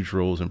taking huge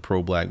roles in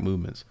pro-black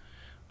movements?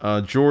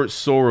 George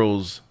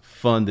Soros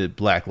funded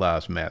Black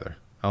Lives Matter.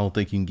 I don't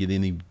think you can get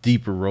any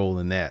deeper role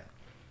than that.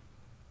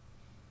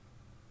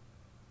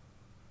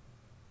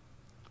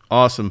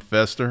 Awesome,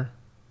 Fester.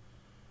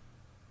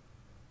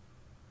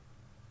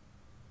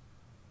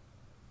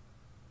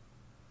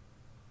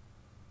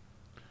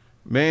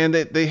 Man,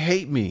 they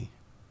hate me.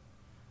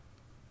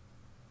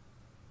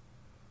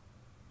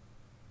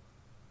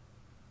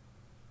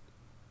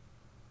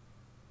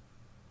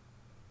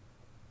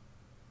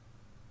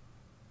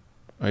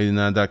 I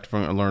 89 Dr.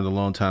 Funk, I learned a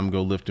long time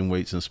ago lifting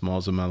weights and small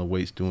amount of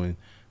weights doing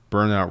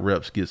burnout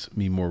reps gets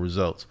me more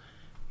results.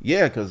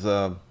 Yeah, because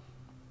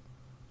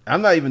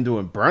I'm not even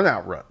doing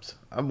burnout reps.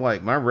 I'm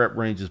like, my rep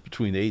range is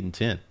between 8 and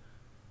 10.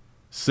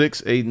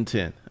 6, 8, and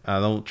 10. I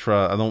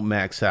don't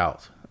max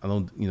out. I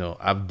don't, you know,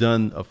 I've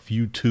done a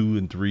few 2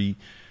 and 3,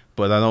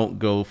 but I don't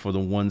go for the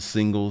 1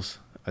 singles.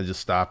 I just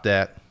stopped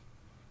at.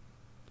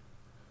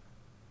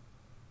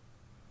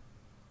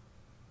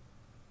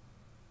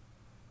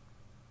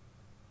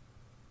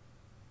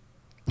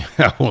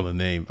 I want a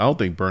name. I don't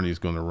think Bernie's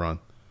going to run.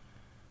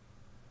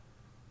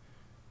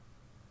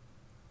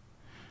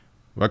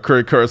 My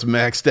credit card's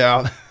maxed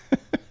out.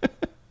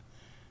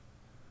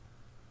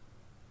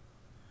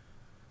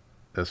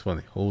 That's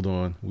funny. Hold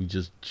on. We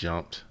just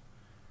jumped.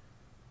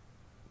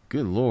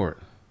 Good Lord.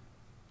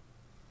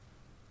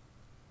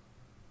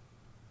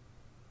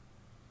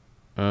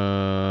 You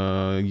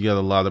got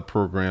a lot of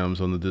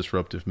programs on the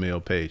Disruptive Mail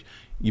page.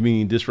 You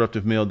mean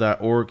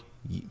disruptivemail.org?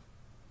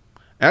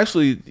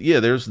 Actually, yeah,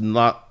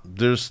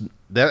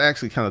 that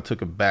actually kind of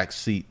took a back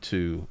seat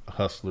to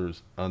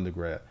Hustlers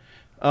undergrad.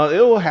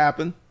 It will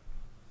happen.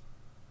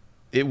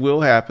 It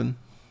will happen.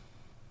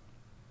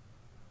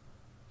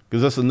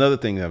 Because that's another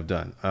thing that I've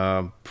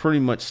done. Pretty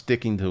much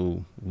sticking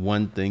to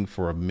one thing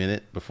for a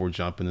minute before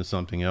jumping to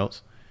something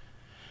else.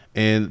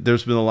 And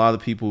there's been a lot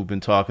of people who've been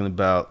talking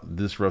about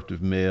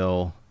Disruptive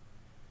Mail.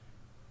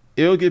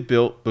 It'll get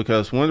built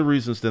because one of the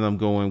reasons that I'm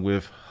going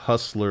with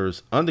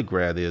Hustlers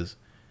undergrad is,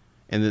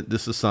 and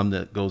this is something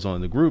that goes on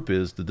in the group,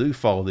 is the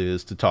default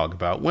is to talk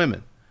about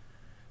women.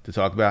 To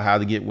talk about how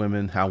to get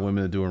women, how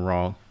women are doing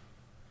wrong.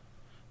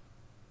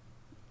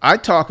 I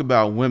talk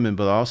about women,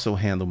 but I also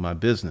handle my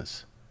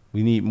business.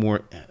 We need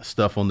more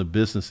stuff on the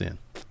business end.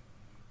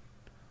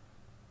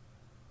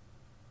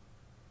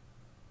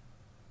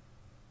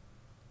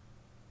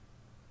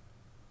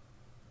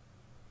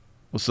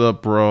 What's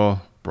up,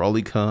 bro?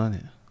 Brawley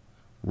Khan,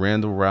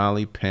 Randall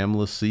Riley,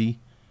 Pamela C.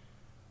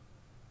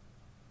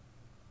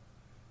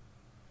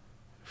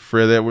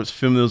 Fred Edwards,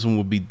 feminism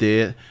will be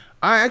dead.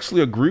 I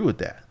actually agree with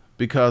that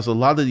because a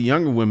lot of the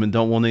younger women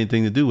don't want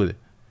anything to do with it.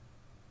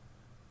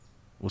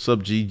 What's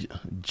up,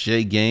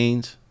 Jay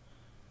Gaines?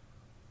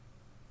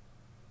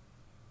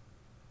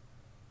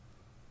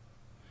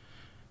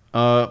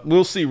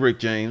 We'll see, Rick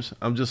James.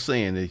 I'm just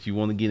saying that if you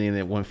want to get in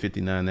at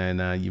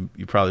 159.99,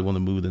 you probably want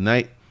to move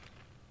tonight.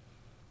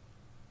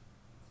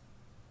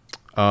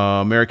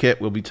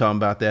 Mariquette, we'll be talking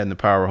about that in the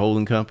power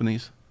holding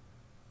companies.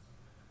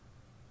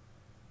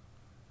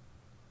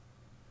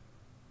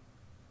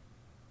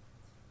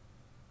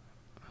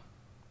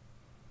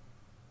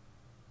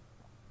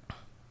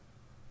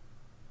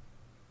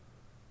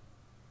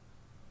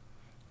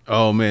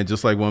 Oh man,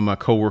 just like one of my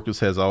coworkers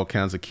has all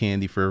kinds of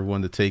candy for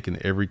everyone to take, and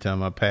every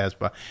time I pass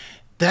by,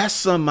 that's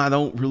something I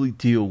don't really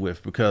deal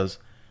with, because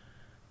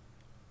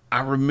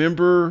I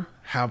remember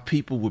how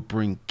people would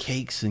bring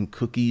cakes and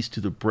cookies to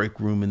the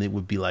break room, and it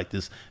would be like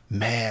this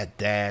mad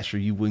dash, or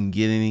you wouldn't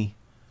get any.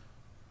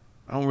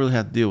 I don't really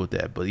have to deal with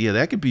that, but yeah,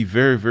 that could be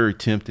very, very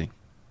tempting.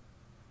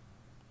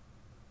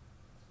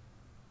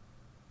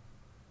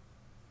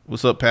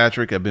 What's up,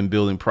 Patrick? I've been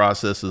building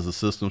processes and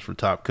systems for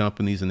top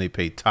companies, and they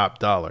pay top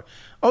dollar.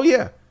 Oh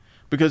yeah,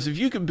 because if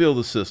you can build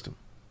a system,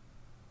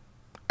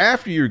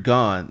 after you're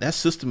gone, that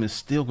system is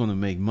still going to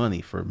make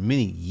money for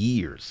many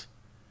years.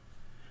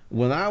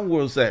 When I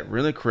was at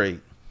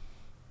Rent-A-Crate,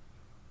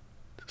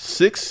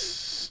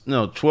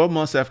 12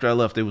 months after I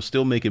left, they were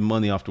still making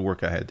money off the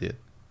work I had did.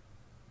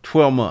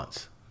 12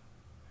 months.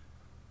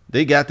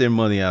 They got their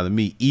money out of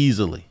me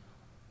easily.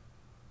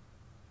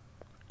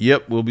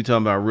 Yep, we'll be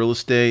talking about real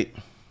estate.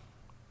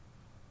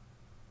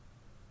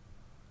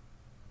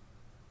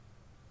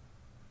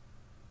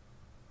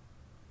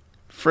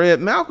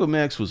 Fred, Malcolm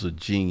X was a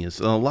genius.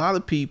 And a lot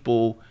of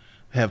people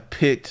have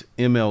picked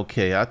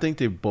MLK. I think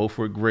they both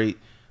were great,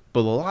 but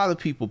a lot of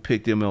people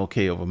picked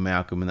MLK over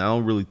Malcolm, and I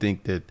don't really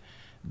think that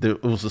there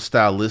was a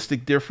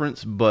stylistic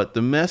difference, but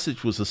the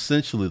message was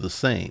essentially the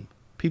same.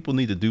 People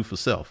need to do for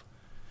self.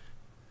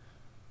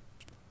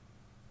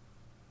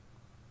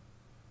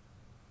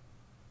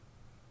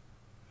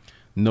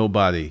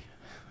 Nobody.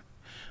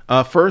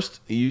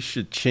 First, you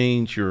should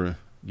change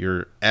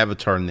your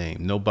avatar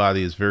name.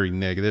 Nobody is very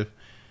negative.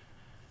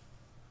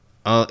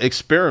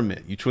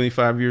 Experiment. You're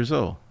 25 years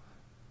old.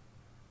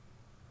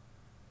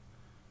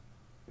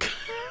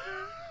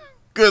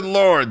 Good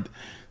Lord.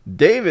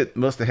 David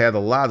must have had a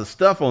lot of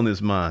stuff on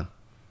his mind.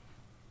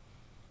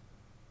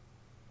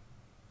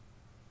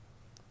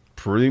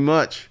 Pretty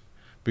much.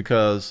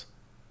 Because,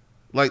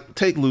 like,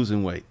 take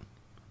losing weight.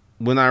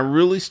 When I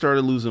really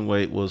started losing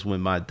weight was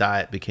when my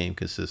diet became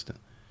consistent.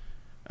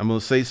 I'm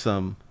going to say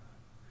something.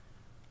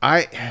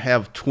 I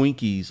have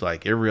Twinkies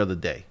like every other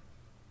day.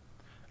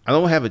 I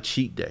don't have a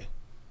cheat day.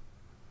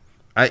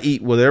 I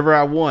eat whatever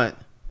I want,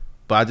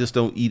 but I just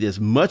don't eat as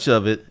much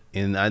of it,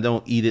 and I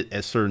don't eat it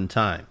at certain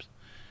times.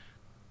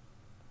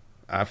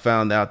 I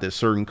found out that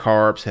certain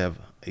carbs have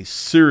a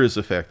serious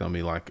effect on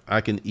me. Like, I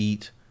can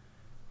eat,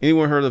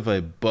 anyone heard of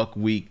a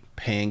buckwheat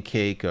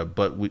pancake or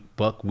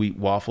buckwheat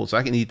waffles?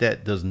 I can eat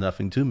that, does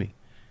nothing to me.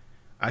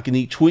 I can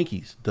eat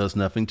Twinkies, does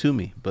nothing to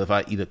me. But if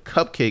I eat a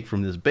cupcake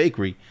from this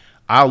bakery,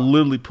 I'll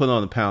literally put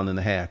on 1.5 pounds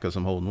because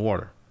I'm holding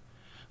water.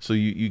 So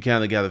you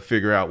kind of got to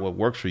figure out what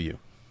works for you.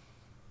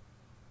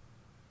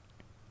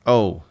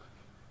 Oh,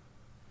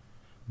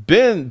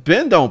 Ben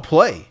don't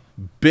play.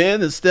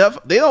 Ben and Steph,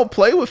 they don't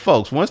play with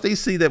folks. Once they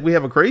see that we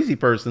have a crazy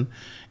person,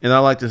 and I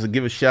like to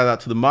give a shout out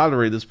to the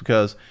moderators,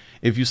 because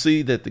if you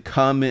see that the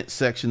comment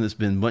section has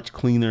been much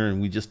cleaner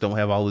and we just don't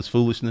have all this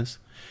foolishness,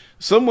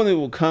 someone that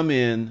will come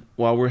in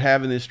while we're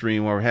having this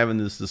stream, while we're having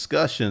this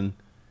discussion,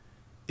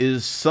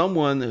 is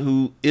someone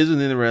who isn't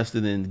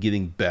interested in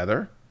getting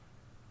better.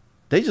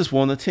 They just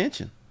want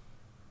attention.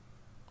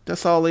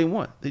 That's all they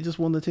want. They just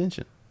want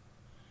attention.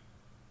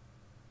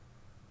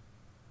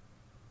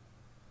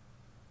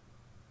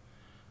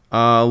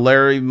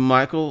 Larry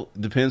Michael,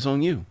 depends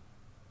on you.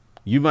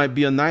 You might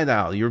be a night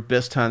owl. Your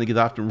best time to get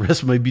off the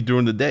rest may be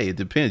during the day. It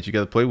depends. You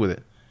got to play with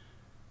it.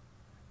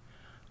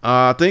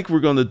 I think we're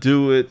going to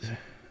do it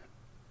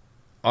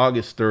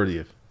August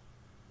 30th.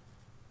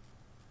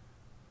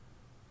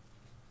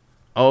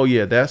 Oh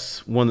yeah,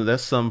 that's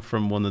some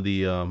from one of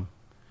the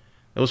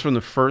it was from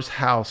the first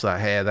house I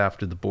had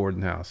after the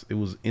boarding house. It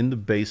was in the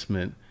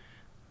basement.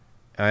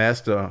 I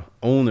asked the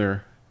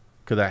owner,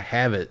 could I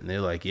have it? And they're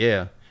like,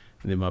 yeah.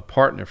 And then my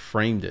partner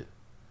framed it.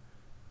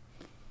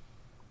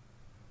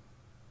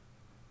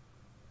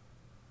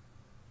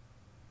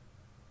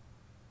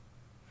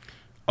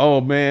 Oh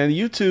man,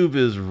 YouTube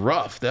is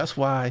rough. That's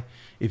why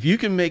if you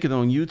can make it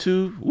on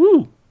YouTube,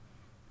 woo.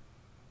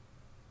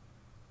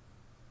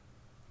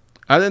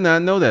 I did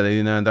not know that,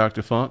 89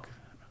 Dr. Funk.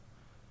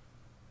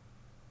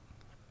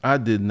 I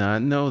did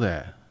not know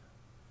that.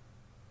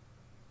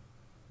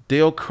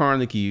 Dale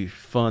Carnegie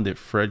funded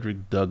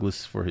Frederick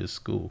Douglass for his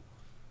school.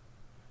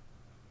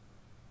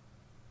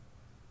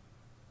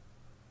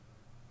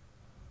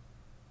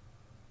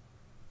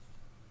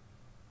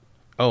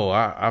 Oh,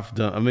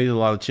 I made a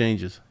lot of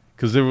changes,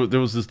 because there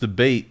was this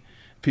debate.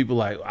 People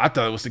like, I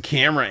thought it was the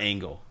camera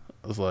angle.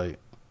 I was like,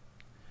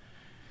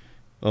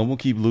 I'm gonna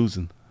keep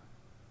losing.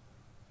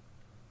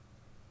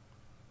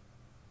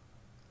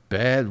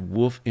 Bad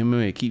Wolf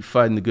MMA. Keep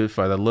fighting the good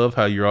fight. I love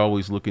how you're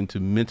always looking to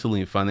mentally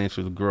and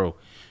financially grow.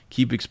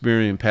 Keep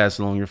experiencing and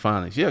passing along your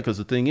findings. Yeah, because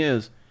the thing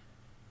is,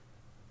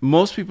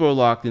 most people are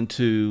locked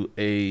into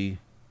a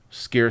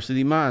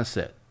scarcity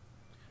mindset.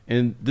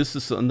 And this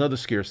is another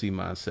scarcity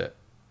mindset.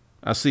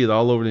 I see it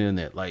all over the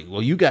internet. Like,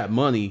 well, you got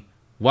money.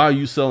 Why are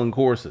you selling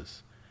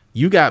courses?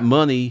 You got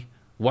money.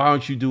 Why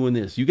aren't you doing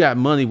this? You got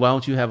money. Why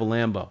don't you have a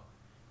Lambo?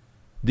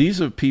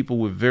 These are people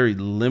with very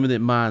limited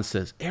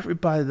mindsets.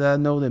 Everybody that I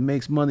know that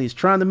makes money is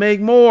trying to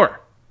make more.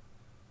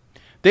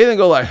 They didn't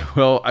go like,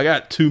 well, I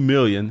got 2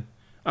 million.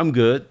 I'm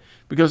good.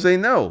 Because they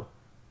know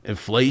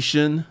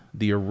inflation,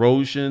 the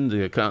erosion,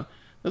 the account.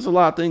 There's a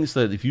lot of things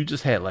that if you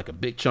just had like a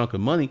big chunk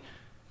of money,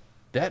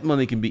 that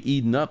money can be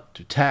eaten up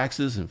to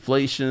taxes,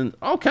 inflation,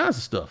 all kinds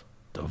of stuff.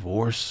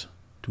 Divorce.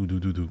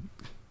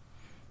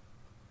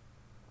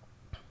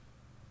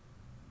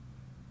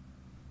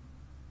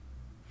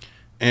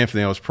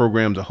 Anthony, I was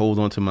programmed to hold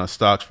on to my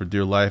stocks for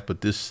dear life,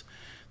 but this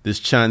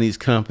Chinese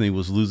company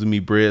was losing me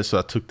bread, so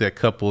I took that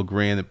couple of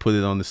grand and put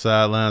it on the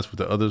sidelines for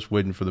the others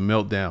waiting for the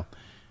meltdown.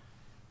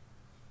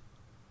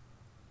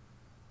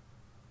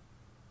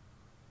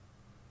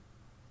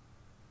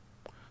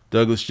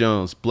 Douglas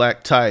Jones,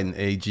 Black Titan,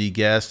 A.G.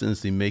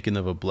 Gaston's The Making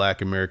of a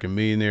Black American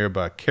Millionaire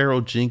by Carol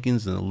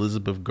Jenkins and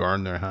Elizabeth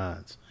Gardner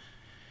Hines.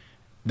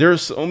 There are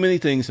so many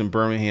things in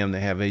Birmingham that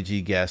have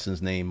A.G.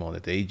 Gaston's name on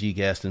it. The A.G.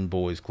 Gaston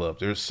Boys Club.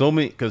 There's so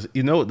many, because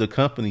you know the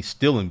company's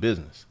still in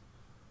business.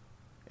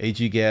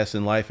 A.G.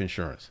 Gaston Life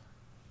Insurance.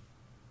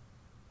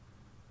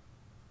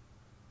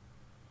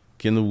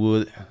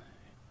 Kendallwood,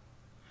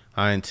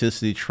 high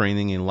intensity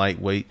training and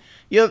lightweight.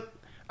 Yeah,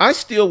 I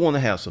still want to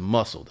have some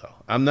muscle though.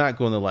 I'm not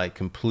going to like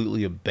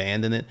completely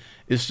abandon it.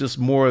 It's just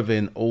more of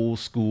an old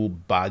school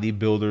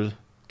bodybuilder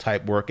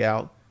type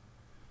workout.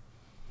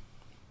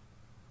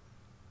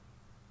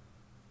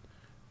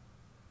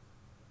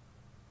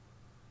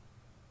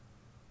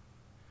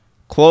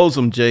 Close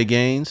them, Jay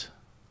Gaines.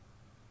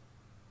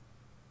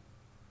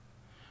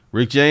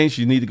 Rick James,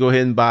 you need to go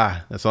ahead and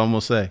buy. That's all I'm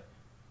going to say.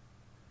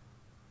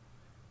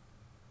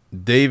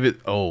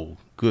 David, oh,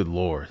 good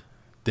Lord.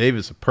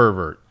 David's a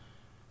pervert.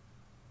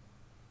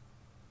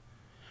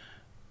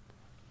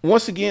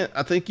 Once again,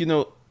 I think, you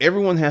know,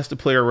 everyone has to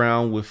play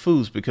around with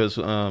foods because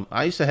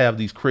I used to have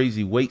these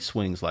crazy weight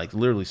swings, like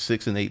literally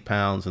 6 and 8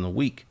 pounds in a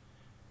week.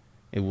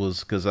 It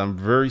was because I'm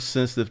very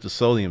sensitive to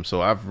sodium.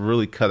 So I've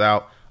really cut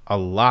out a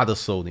lot of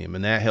sodium,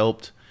 and that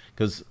helped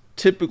because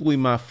typically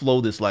my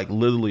float is like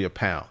literally a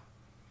pound.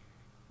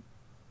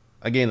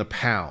 I gain a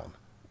pound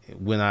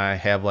when I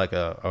have like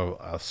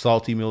a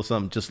salty meal or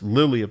something, just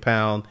literally a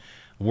pound.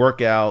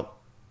 Workout,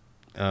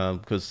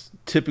 because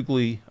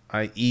typically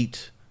I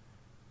eat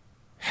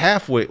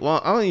halfway.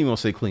 Well, I don't even want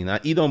to say clean. I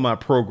eat on my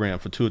program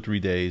for 2 or 3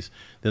 days.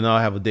 Then I'll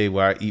have a day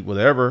where I eat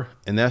whatever,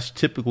 and that's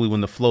typically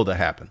when the flow to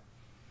happen.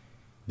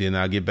 Then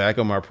I get back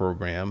on my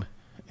program,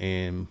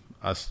 and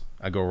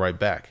I go right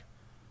back.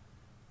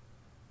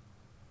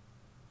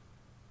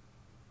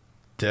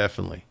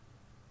 Definitely.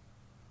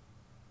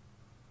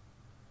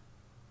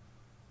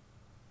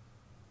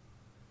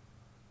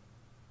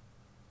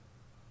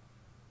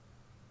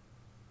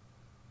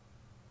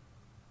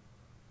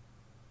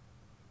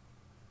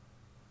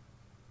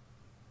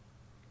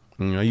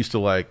 I used to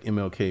like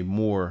MLK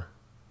more.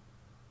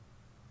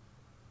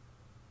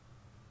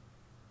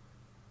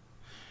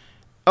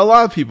 A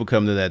lot of people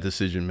come to that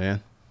decision,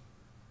 man.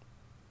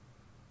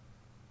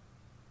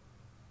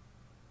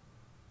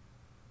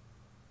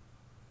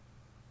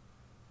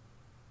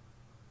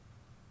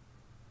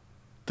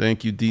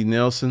 Thank you, D.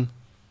 Nelson.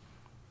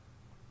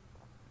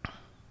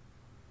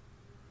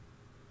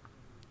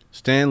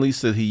 Stan Lee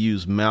said he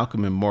used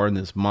Malcolm and Martin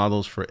as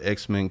models for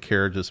X-Men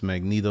characters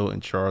Magneto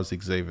and Charles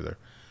Xavier.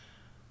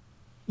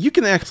 You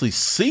can actually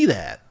see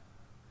that.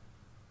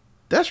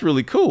 That's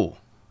really cool.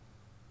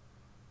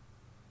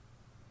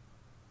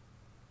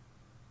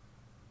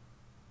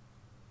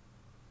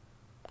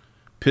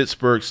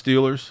 Pittsburgh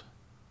Steelers.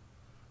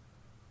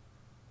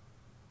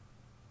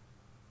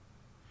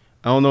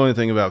 I don't know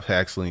anything about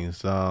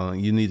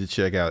Paxleans. You need to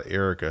check out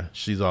Erica.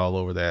 She's all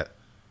over that.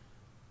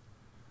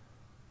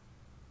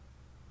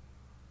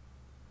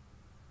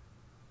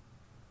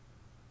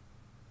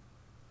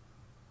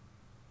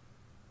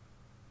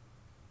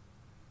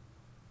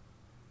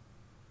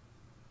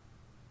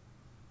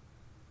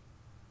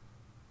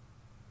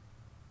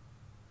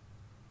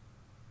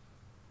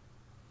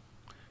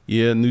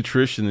 Yeah,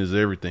 nutrition is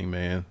everything,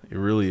 man. It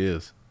really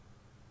is.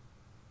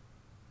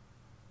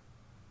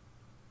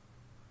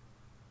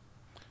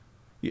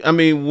 I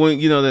mean, when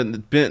you know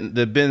that Ben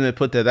that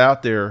put that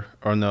out there,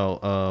 or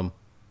no,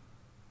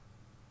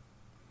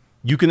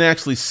 you can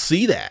actually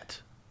see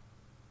that.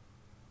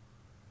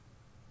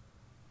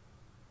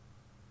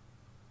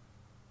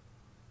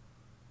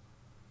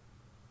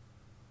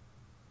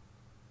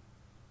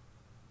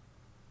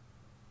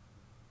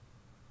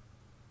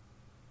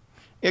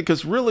 Yeah,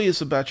 because really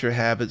it's about your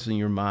habits and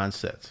your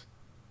mindsets.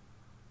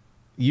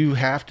 You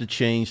have to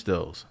change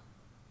those.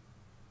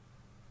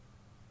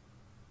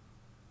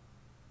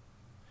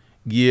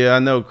 Yeah, I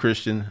know,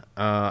 Christian.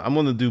 I'm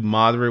gonna do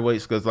moderate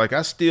weights because, like,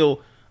 I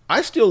still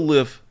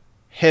lift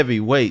heavy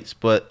weights,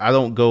 but I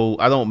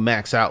don't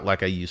max out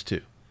like I used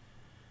to.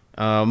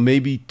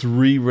 Maybe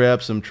 3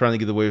 reps. I'm trying to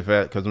get away with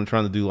that because I'm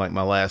trying to do like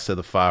my last set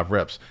of 5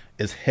 reps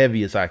as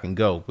heavy as I can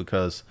go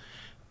because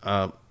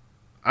uh,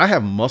 I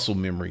have muscle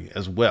memory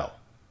as well.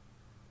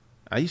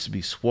 I used to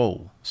be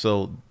swole,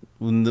 so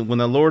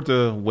when I lowered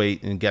the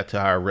weight and got to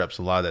higher reps,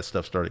 a lot of that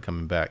stuff started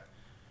coming back.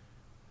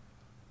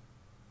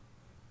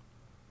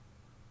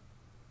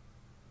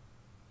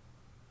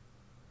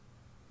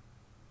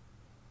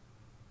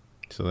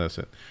 So that's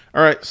it.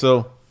 All right.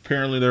 So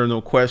apparently there are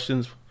no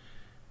questions.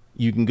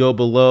 You can go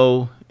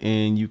below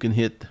and you can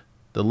hit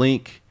the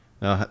link.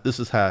 Now, this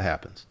is how it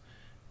happens.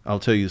 I'll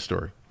tell you the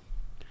story.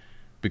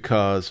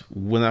 Because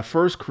when I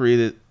first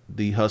created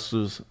the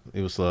Hustlers,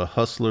 it was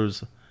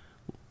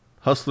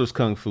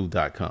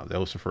hustlerskungfu.com. That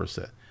was the first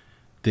set.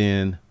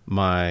 Then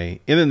my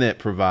internet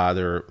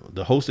provider,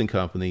 the hosting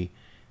company,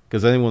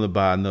 because I didn't want to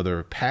buy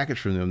another package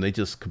from them, they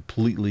just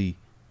completely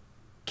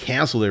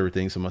canceled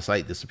everything. So my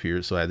site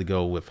disappeared. So I had to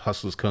go with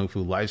Hustlers Kung Fu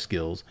Life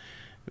Skills.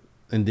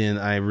 And then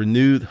I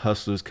renewed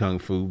Hustlers Kung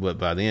Fu, but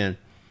by then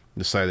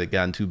the site had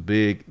gotten too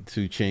big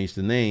to change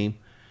the name.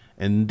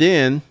 And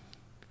then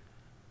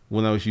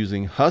when I was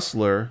using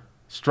Hustler,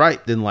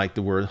 Stripe didn't like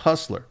the word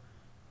hustler.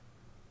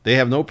 They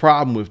have no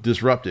problem with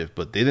disruptive,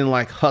 but they didn't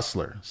like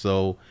hustler.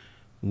 So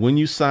when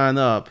you sign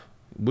up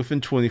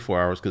within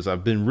 24 hours, because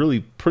I've been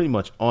really pretty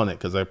much on it,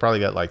 because I probably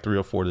got like 3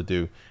 or 4 to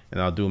do,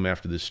 and I'll do them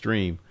after this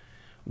stream,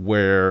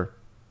 where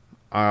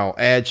I'll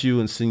add you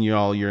and send you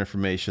all your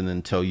information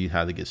and tell you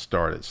how to get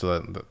started. So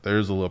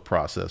there's a little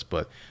process,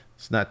 but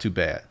it's not too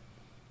bad.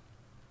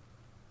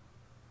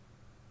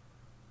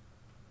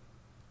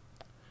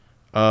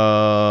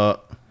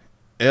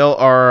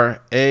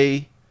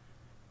 LRA,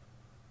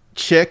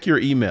 check your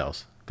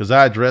emails because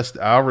I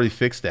already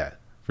fixed that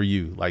for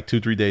you like 2,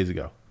 3 days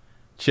ago.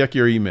 Check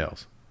your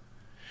emails.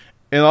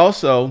 And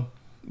also,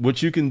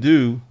 what you can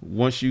do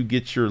once you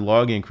get your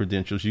login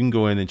credentials, you can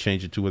go in and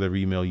change it to whatever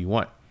email you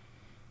want.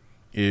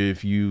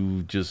 If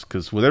you just,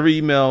 because whatever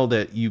email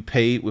that you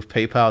paid with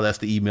PayPal, that's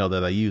the email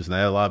that I use. And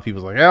I had a lot of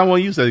people like, hey, I don't want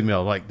to use that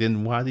email. Like,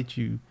 then why did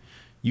you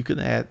can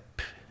add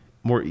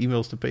more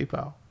emails to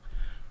PayPal.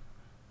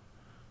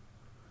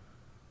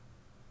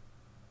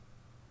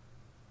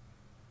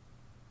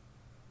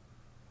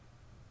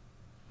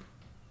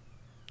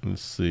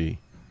 Let's see.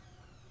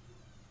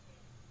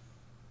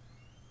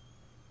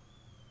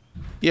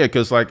 Yeah,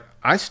 because like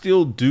I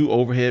still do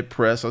overhead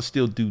press. I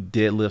still do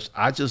deadlifts.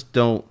 I just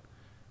don't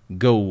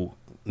go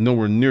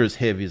nowhere near as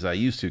heavy as I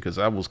used to because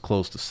I was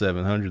close to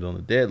 700 on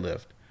the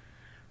deadlift.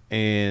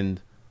 And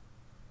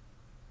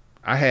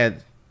I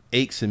had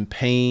aches and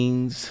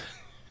pains,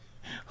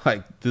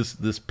 like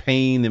this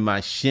pain in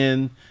my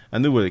shin. I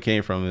knew where it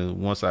came from.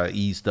 And once I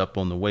eased up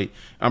on the weight,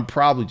 I'm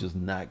probably just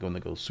not going to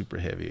go super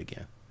heavy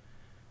again.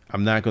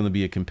 I'm not going to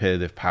be a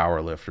competitive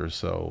power lifter,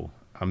 so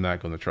I'm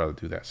not going to try to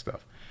do that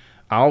stuff.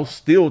 I'll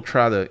still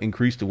try to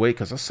increase the weight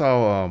because I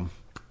saw,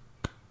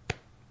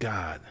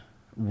 God,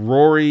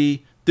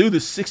 Rory, dude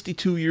is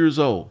 62 years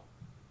old.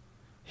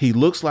 He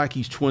looks like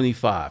he's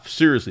 25.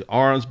 Seriously,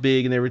 arms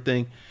big and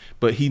everything,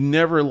 but he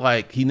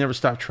never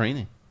stopped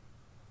training.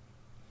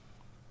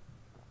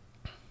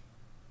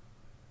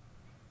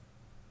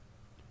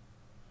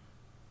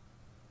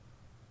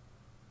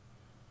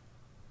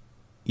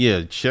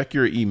 Yeah, check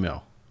your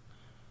email.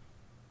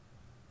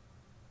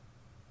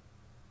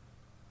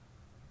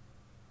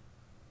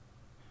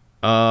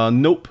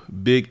 Nope.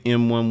 Big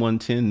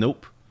M1110.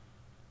 Nope.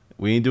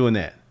 We ain't doing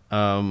that.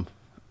 The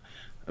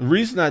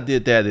reason I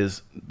did that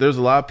is there's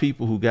a lot of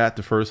people who got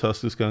the first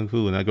Hustlers Kung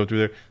Fu and I go through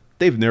there.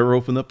 They've never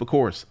opened up a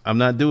course. I'm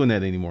not doing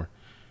that anymore.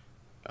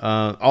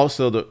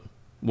 Also,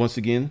 once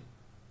again,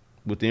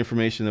 with the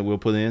information that we'll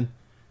put in,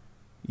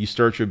 you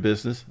start your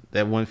business,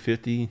 that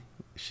 150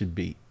 should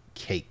be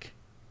cake.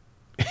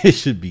 It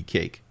should be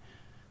cake.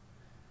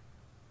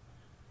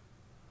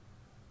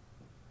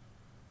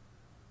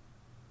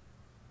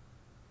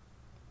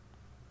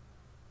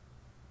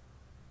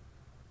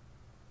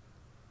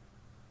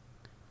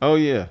 Oh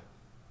yeah,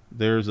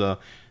 there's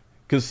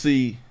cause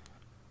see,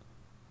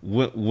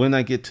 when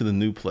I get to the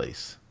new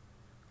place,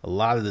 a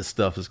lot of this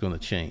stuff is going to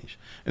change,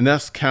 and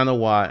that's kind of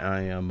why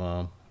I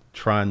am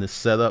trying this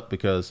setup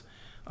because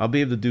I'll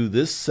be able to do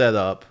this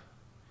setup,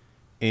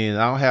 and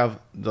I'll have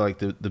like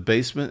the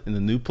basement in the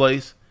new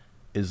place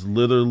is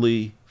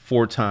literally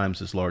 4 times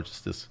as large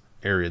as this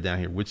area down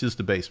here, which is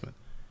the basement.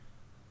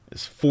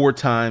 It's 4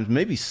 times,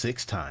 maybe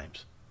 6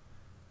 times,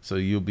 so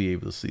you'll be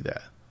able to see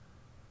that.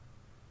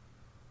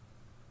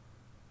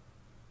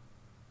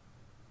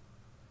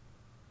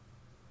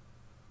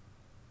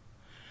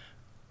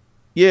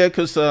 Yeah,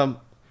 because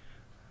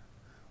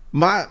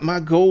my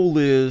goal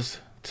is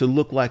to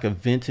look like a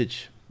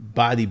vintage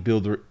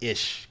bodybuilder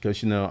ish.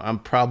 Because I'm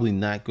probably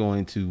not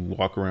going to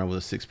walk around with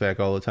a 6 pack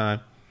all the time,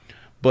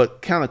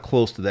 but kind of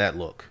close to that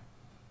look.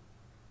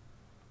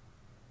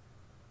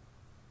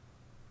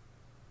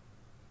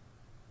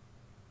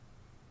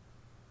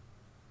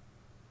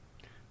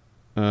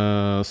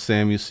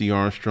 Samuel C.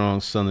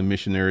 Armstrong, son of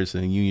missionaries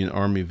and a Union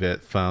Army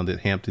vet, founded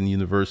Hampton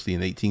University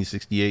in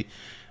 1868.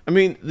 I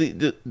mean,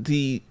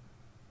 the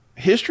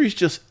history's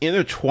just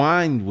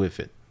intertwined with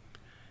it.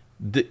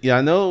 Yeah,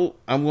 I know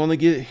I'm going to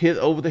get hit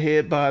over the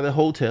head by the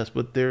whole test,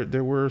 but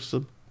there were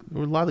a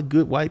lot of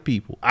good white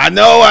people. I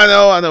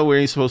know. We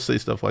ain't supposed to say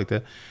stuff like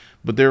that,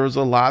 but there was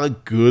a lot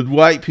of good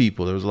white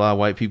people. There was a lot of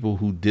white people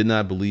who did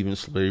not believe in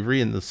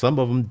slavery, and some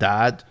of them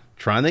died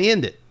trying to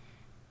end it.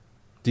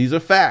 These are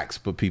facts,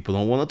 but people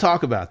don't want to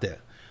talk about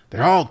that.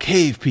 They're all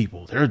cave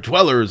people. They're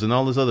dwellers and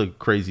all this other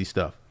crazy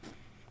stuff.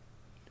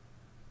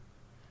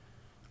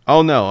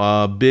 Oh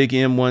no, big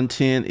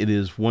M110. It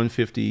is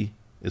 150.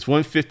 It's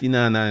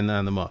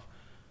 $159.99 a month.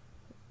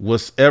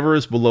 Whatever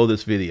is below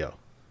this video,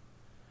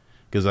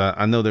 because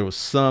I know there was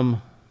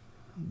some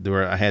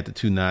where I had the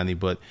 290,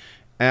 but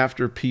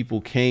after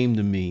people came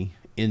to me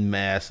in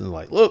mass and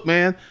like, look,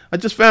 man, I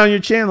just found your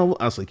channel.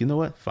 I was like, you know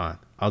what? Fine.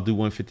 I'll do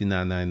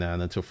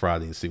 $159.99 until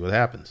Friday and see what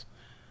happens.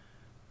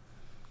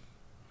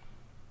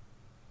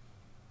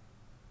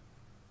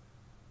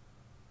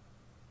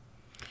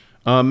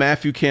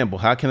 Matthew Campbell,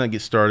 how can I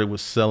get started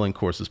with selling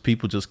courses?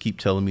 People just keep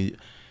telling me.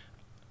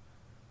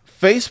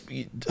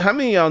 How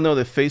many of y'all know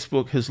that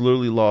Facebook has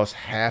literally lost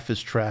half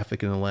its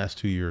traffic in the last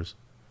 2 years?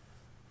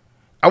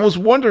 I was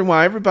wondering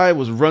why everybody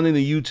was running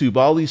to YouTube.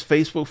 All these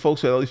Facebook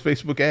folks had all these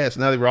Facebook ads.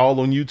 Now they were all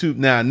on YouTube.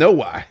 Now I know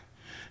why.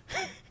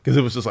 Because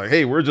it was just like,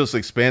 hey, we're just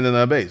expanding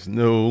our base.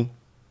 No.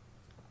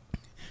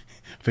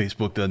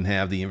 Facebook doesn't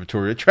have the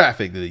inventory of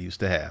traffic that it used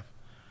to have.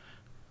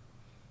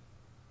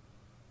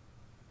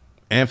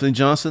 Anthony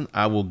Johnson,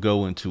 I will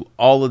go into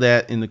all of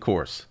that in the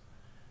course.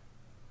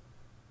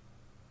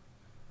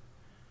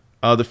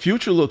 The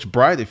future looks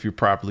bright if you're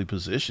properly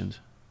positioned.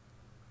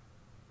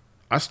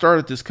 I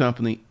started this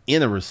company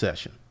in a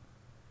recession.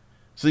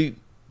 See,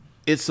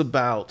 it's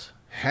about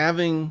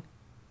having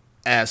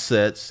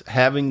assets,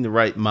 having the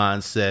right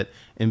mindset,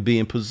 and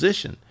being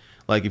positioned.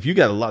 Like if you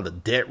got a lot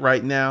of debt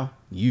right now,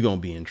 you're going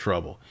to be in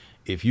trouble.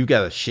 If you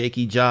got a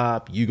shaky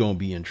job, you're going to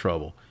be in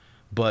trouble.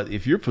 But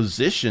if you're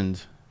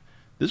positioned,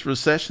 this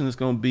recession is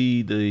going to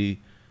be the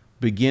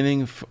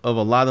beginning of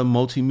a lot of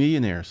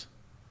multimillionaires.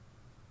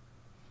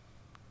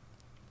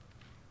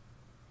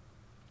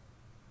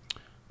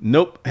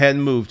 Nope,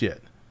 hadn't moved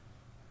yet.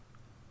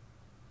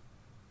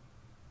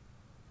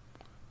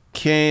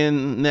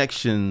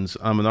 Connections.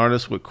 I'm an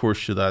artist. What course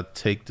should I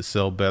take to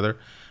sell better?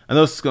 I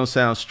know this is going to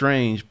sound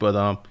strange,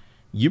 but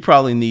you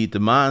probably need the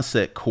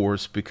mindset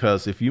course,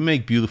 because if you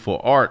make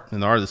beautiful art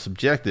and art is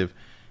subjective,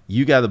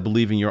 you got to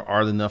believe in your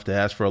art enough to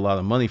ask for a lot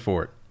of money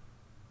for it.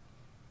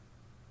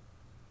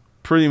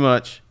 Pretty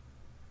much.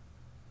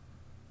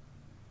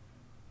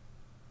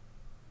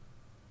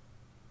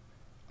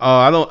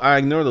 I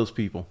ignore those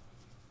people.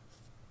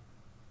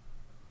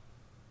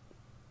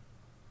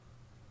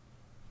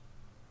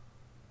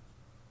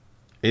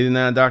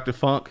 $89 Dr.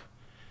 Funk.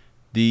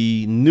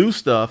 The new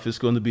stuff is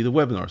going to be the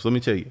webinars. Let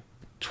me tell you,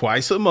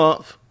 twice a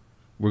month,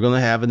 we're going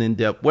to have an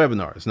in-depth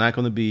webinar. It's not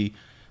going to be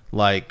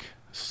like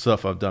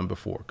stuff I've done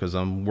before, because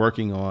I'm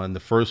working on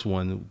the first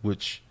one,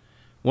 which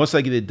once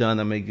I get it done,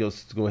 I may go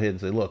ahead and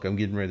say, look, I'm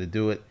getting ready to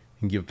do it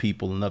and give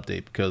people an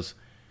update. Because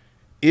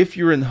if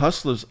you're in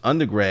Hustlers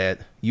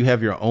undergrad, you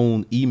have your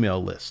own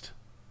email list.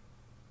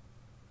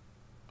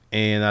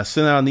 And I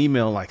sent out an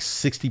email, like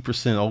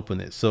 60% open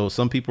it. So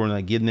some people are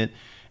not getting it,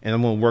 and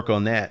I'm going to work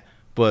on that.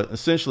 But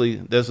essentially,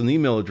 there's an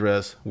email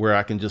address where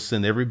I can just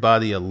send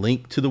everybody a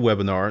link to the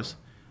webinars.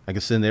 I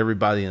can send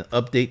everybody an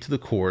update to the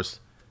course.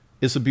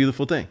 It's a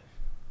beautiful thing.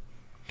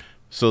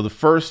 So the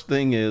first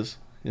thing is,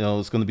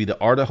 it's going to be the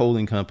Art of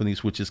Holding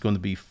Companies, which is going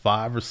to be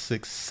 5 or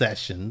 6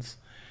 sessions.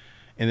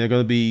 And they're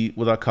going to be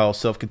what I call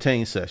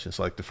self-contained sessions.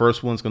 Like the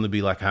first one's going to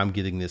be like, how I'm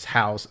getting this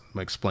house. I'm going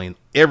to explain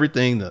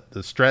everything,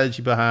 the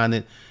strategy behind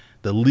it,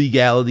 the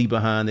legality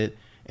behind it.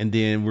 And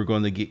then we're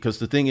going to get, because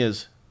the thing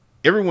is,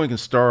 everyone can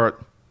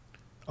start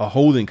a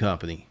holding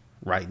company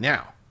right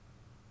now,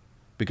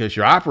 because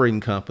your operating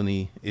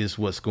company is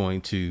what's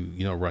going to,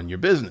 run your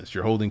business.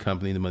 Your holding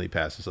company, the money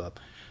passes up.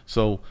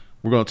 So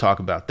we're going to talk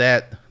about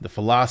that, the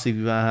philosophy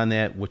behind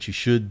that, what you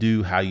should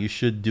do, how you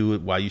should do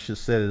it, why you should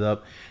set it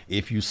up.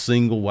 If you're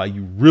single, why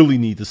you really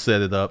need to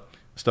set it up,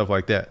 stuff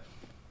like that.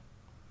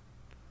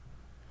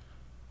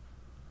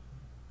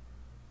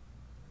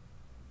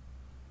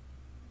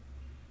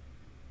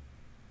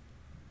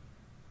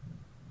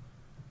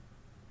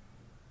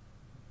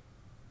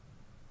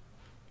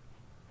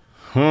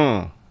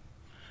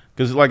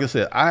 Because like I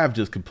said, I have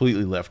just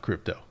completely left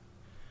crypto.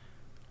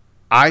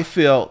 I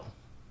felt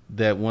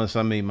that once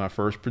I made my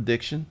first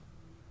prediction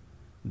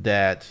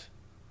that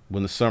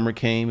when the summer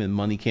came and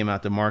money came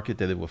out the market,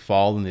 that it would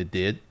fall, and it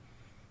did.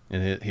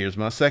 And here's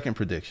my second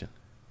prediction.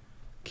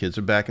 Kids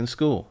are back in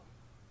school.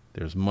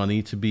 There's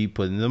money to be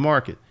put in the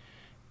market.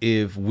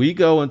 If we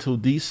go until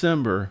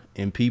December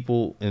and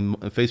people and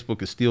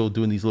Facebook is still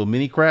doing these little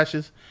mini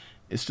crashes,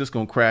 it's just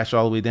going to crash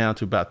all the way down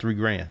to about $3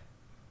 grand.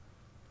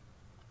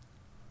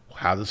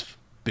 How does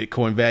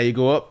Bitcoin value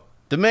go up?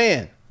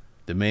 Demand.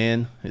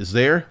 Demand is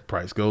there,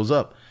 price goes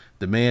up.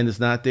 Demand is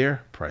not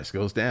there, price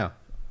goes down.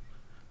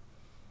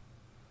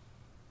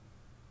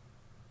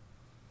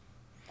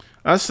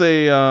 I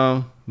say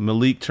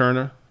Malik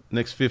Turner,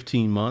 next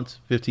 15 months,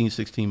 15,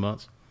 16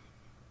 months.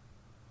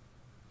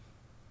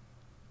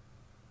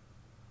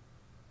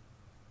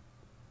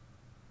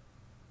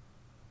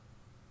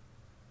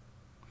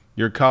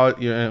 Your college,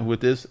 with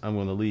this, I'm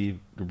going to leave.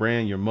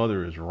 Brand, your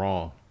mother is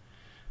wrong.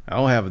 I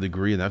don't have a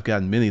degree and I've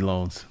gotten many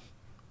loans.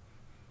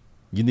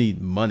 You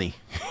need money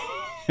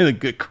and a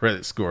good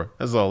credit score.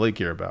 That's all they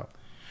care about.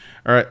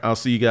 All right, I'll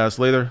see you guys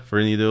later. For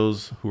any of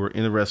those who are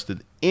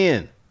interested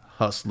in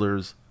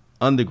Hustlers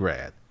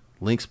Undergrad,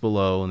 links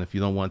below. And if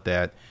you don't want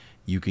that,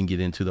 you can get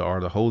into the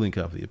Art of Holding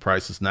Company. The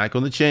price is not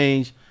going to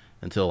change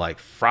until like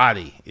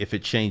Friday, if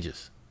it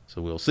changes.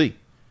 So we'll see.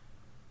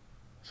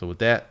 So with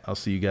that, I'll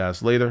see you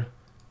guys later.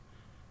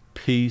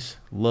 Peace,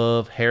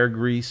 love, hair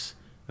grease,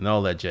 and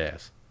all that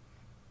jazz.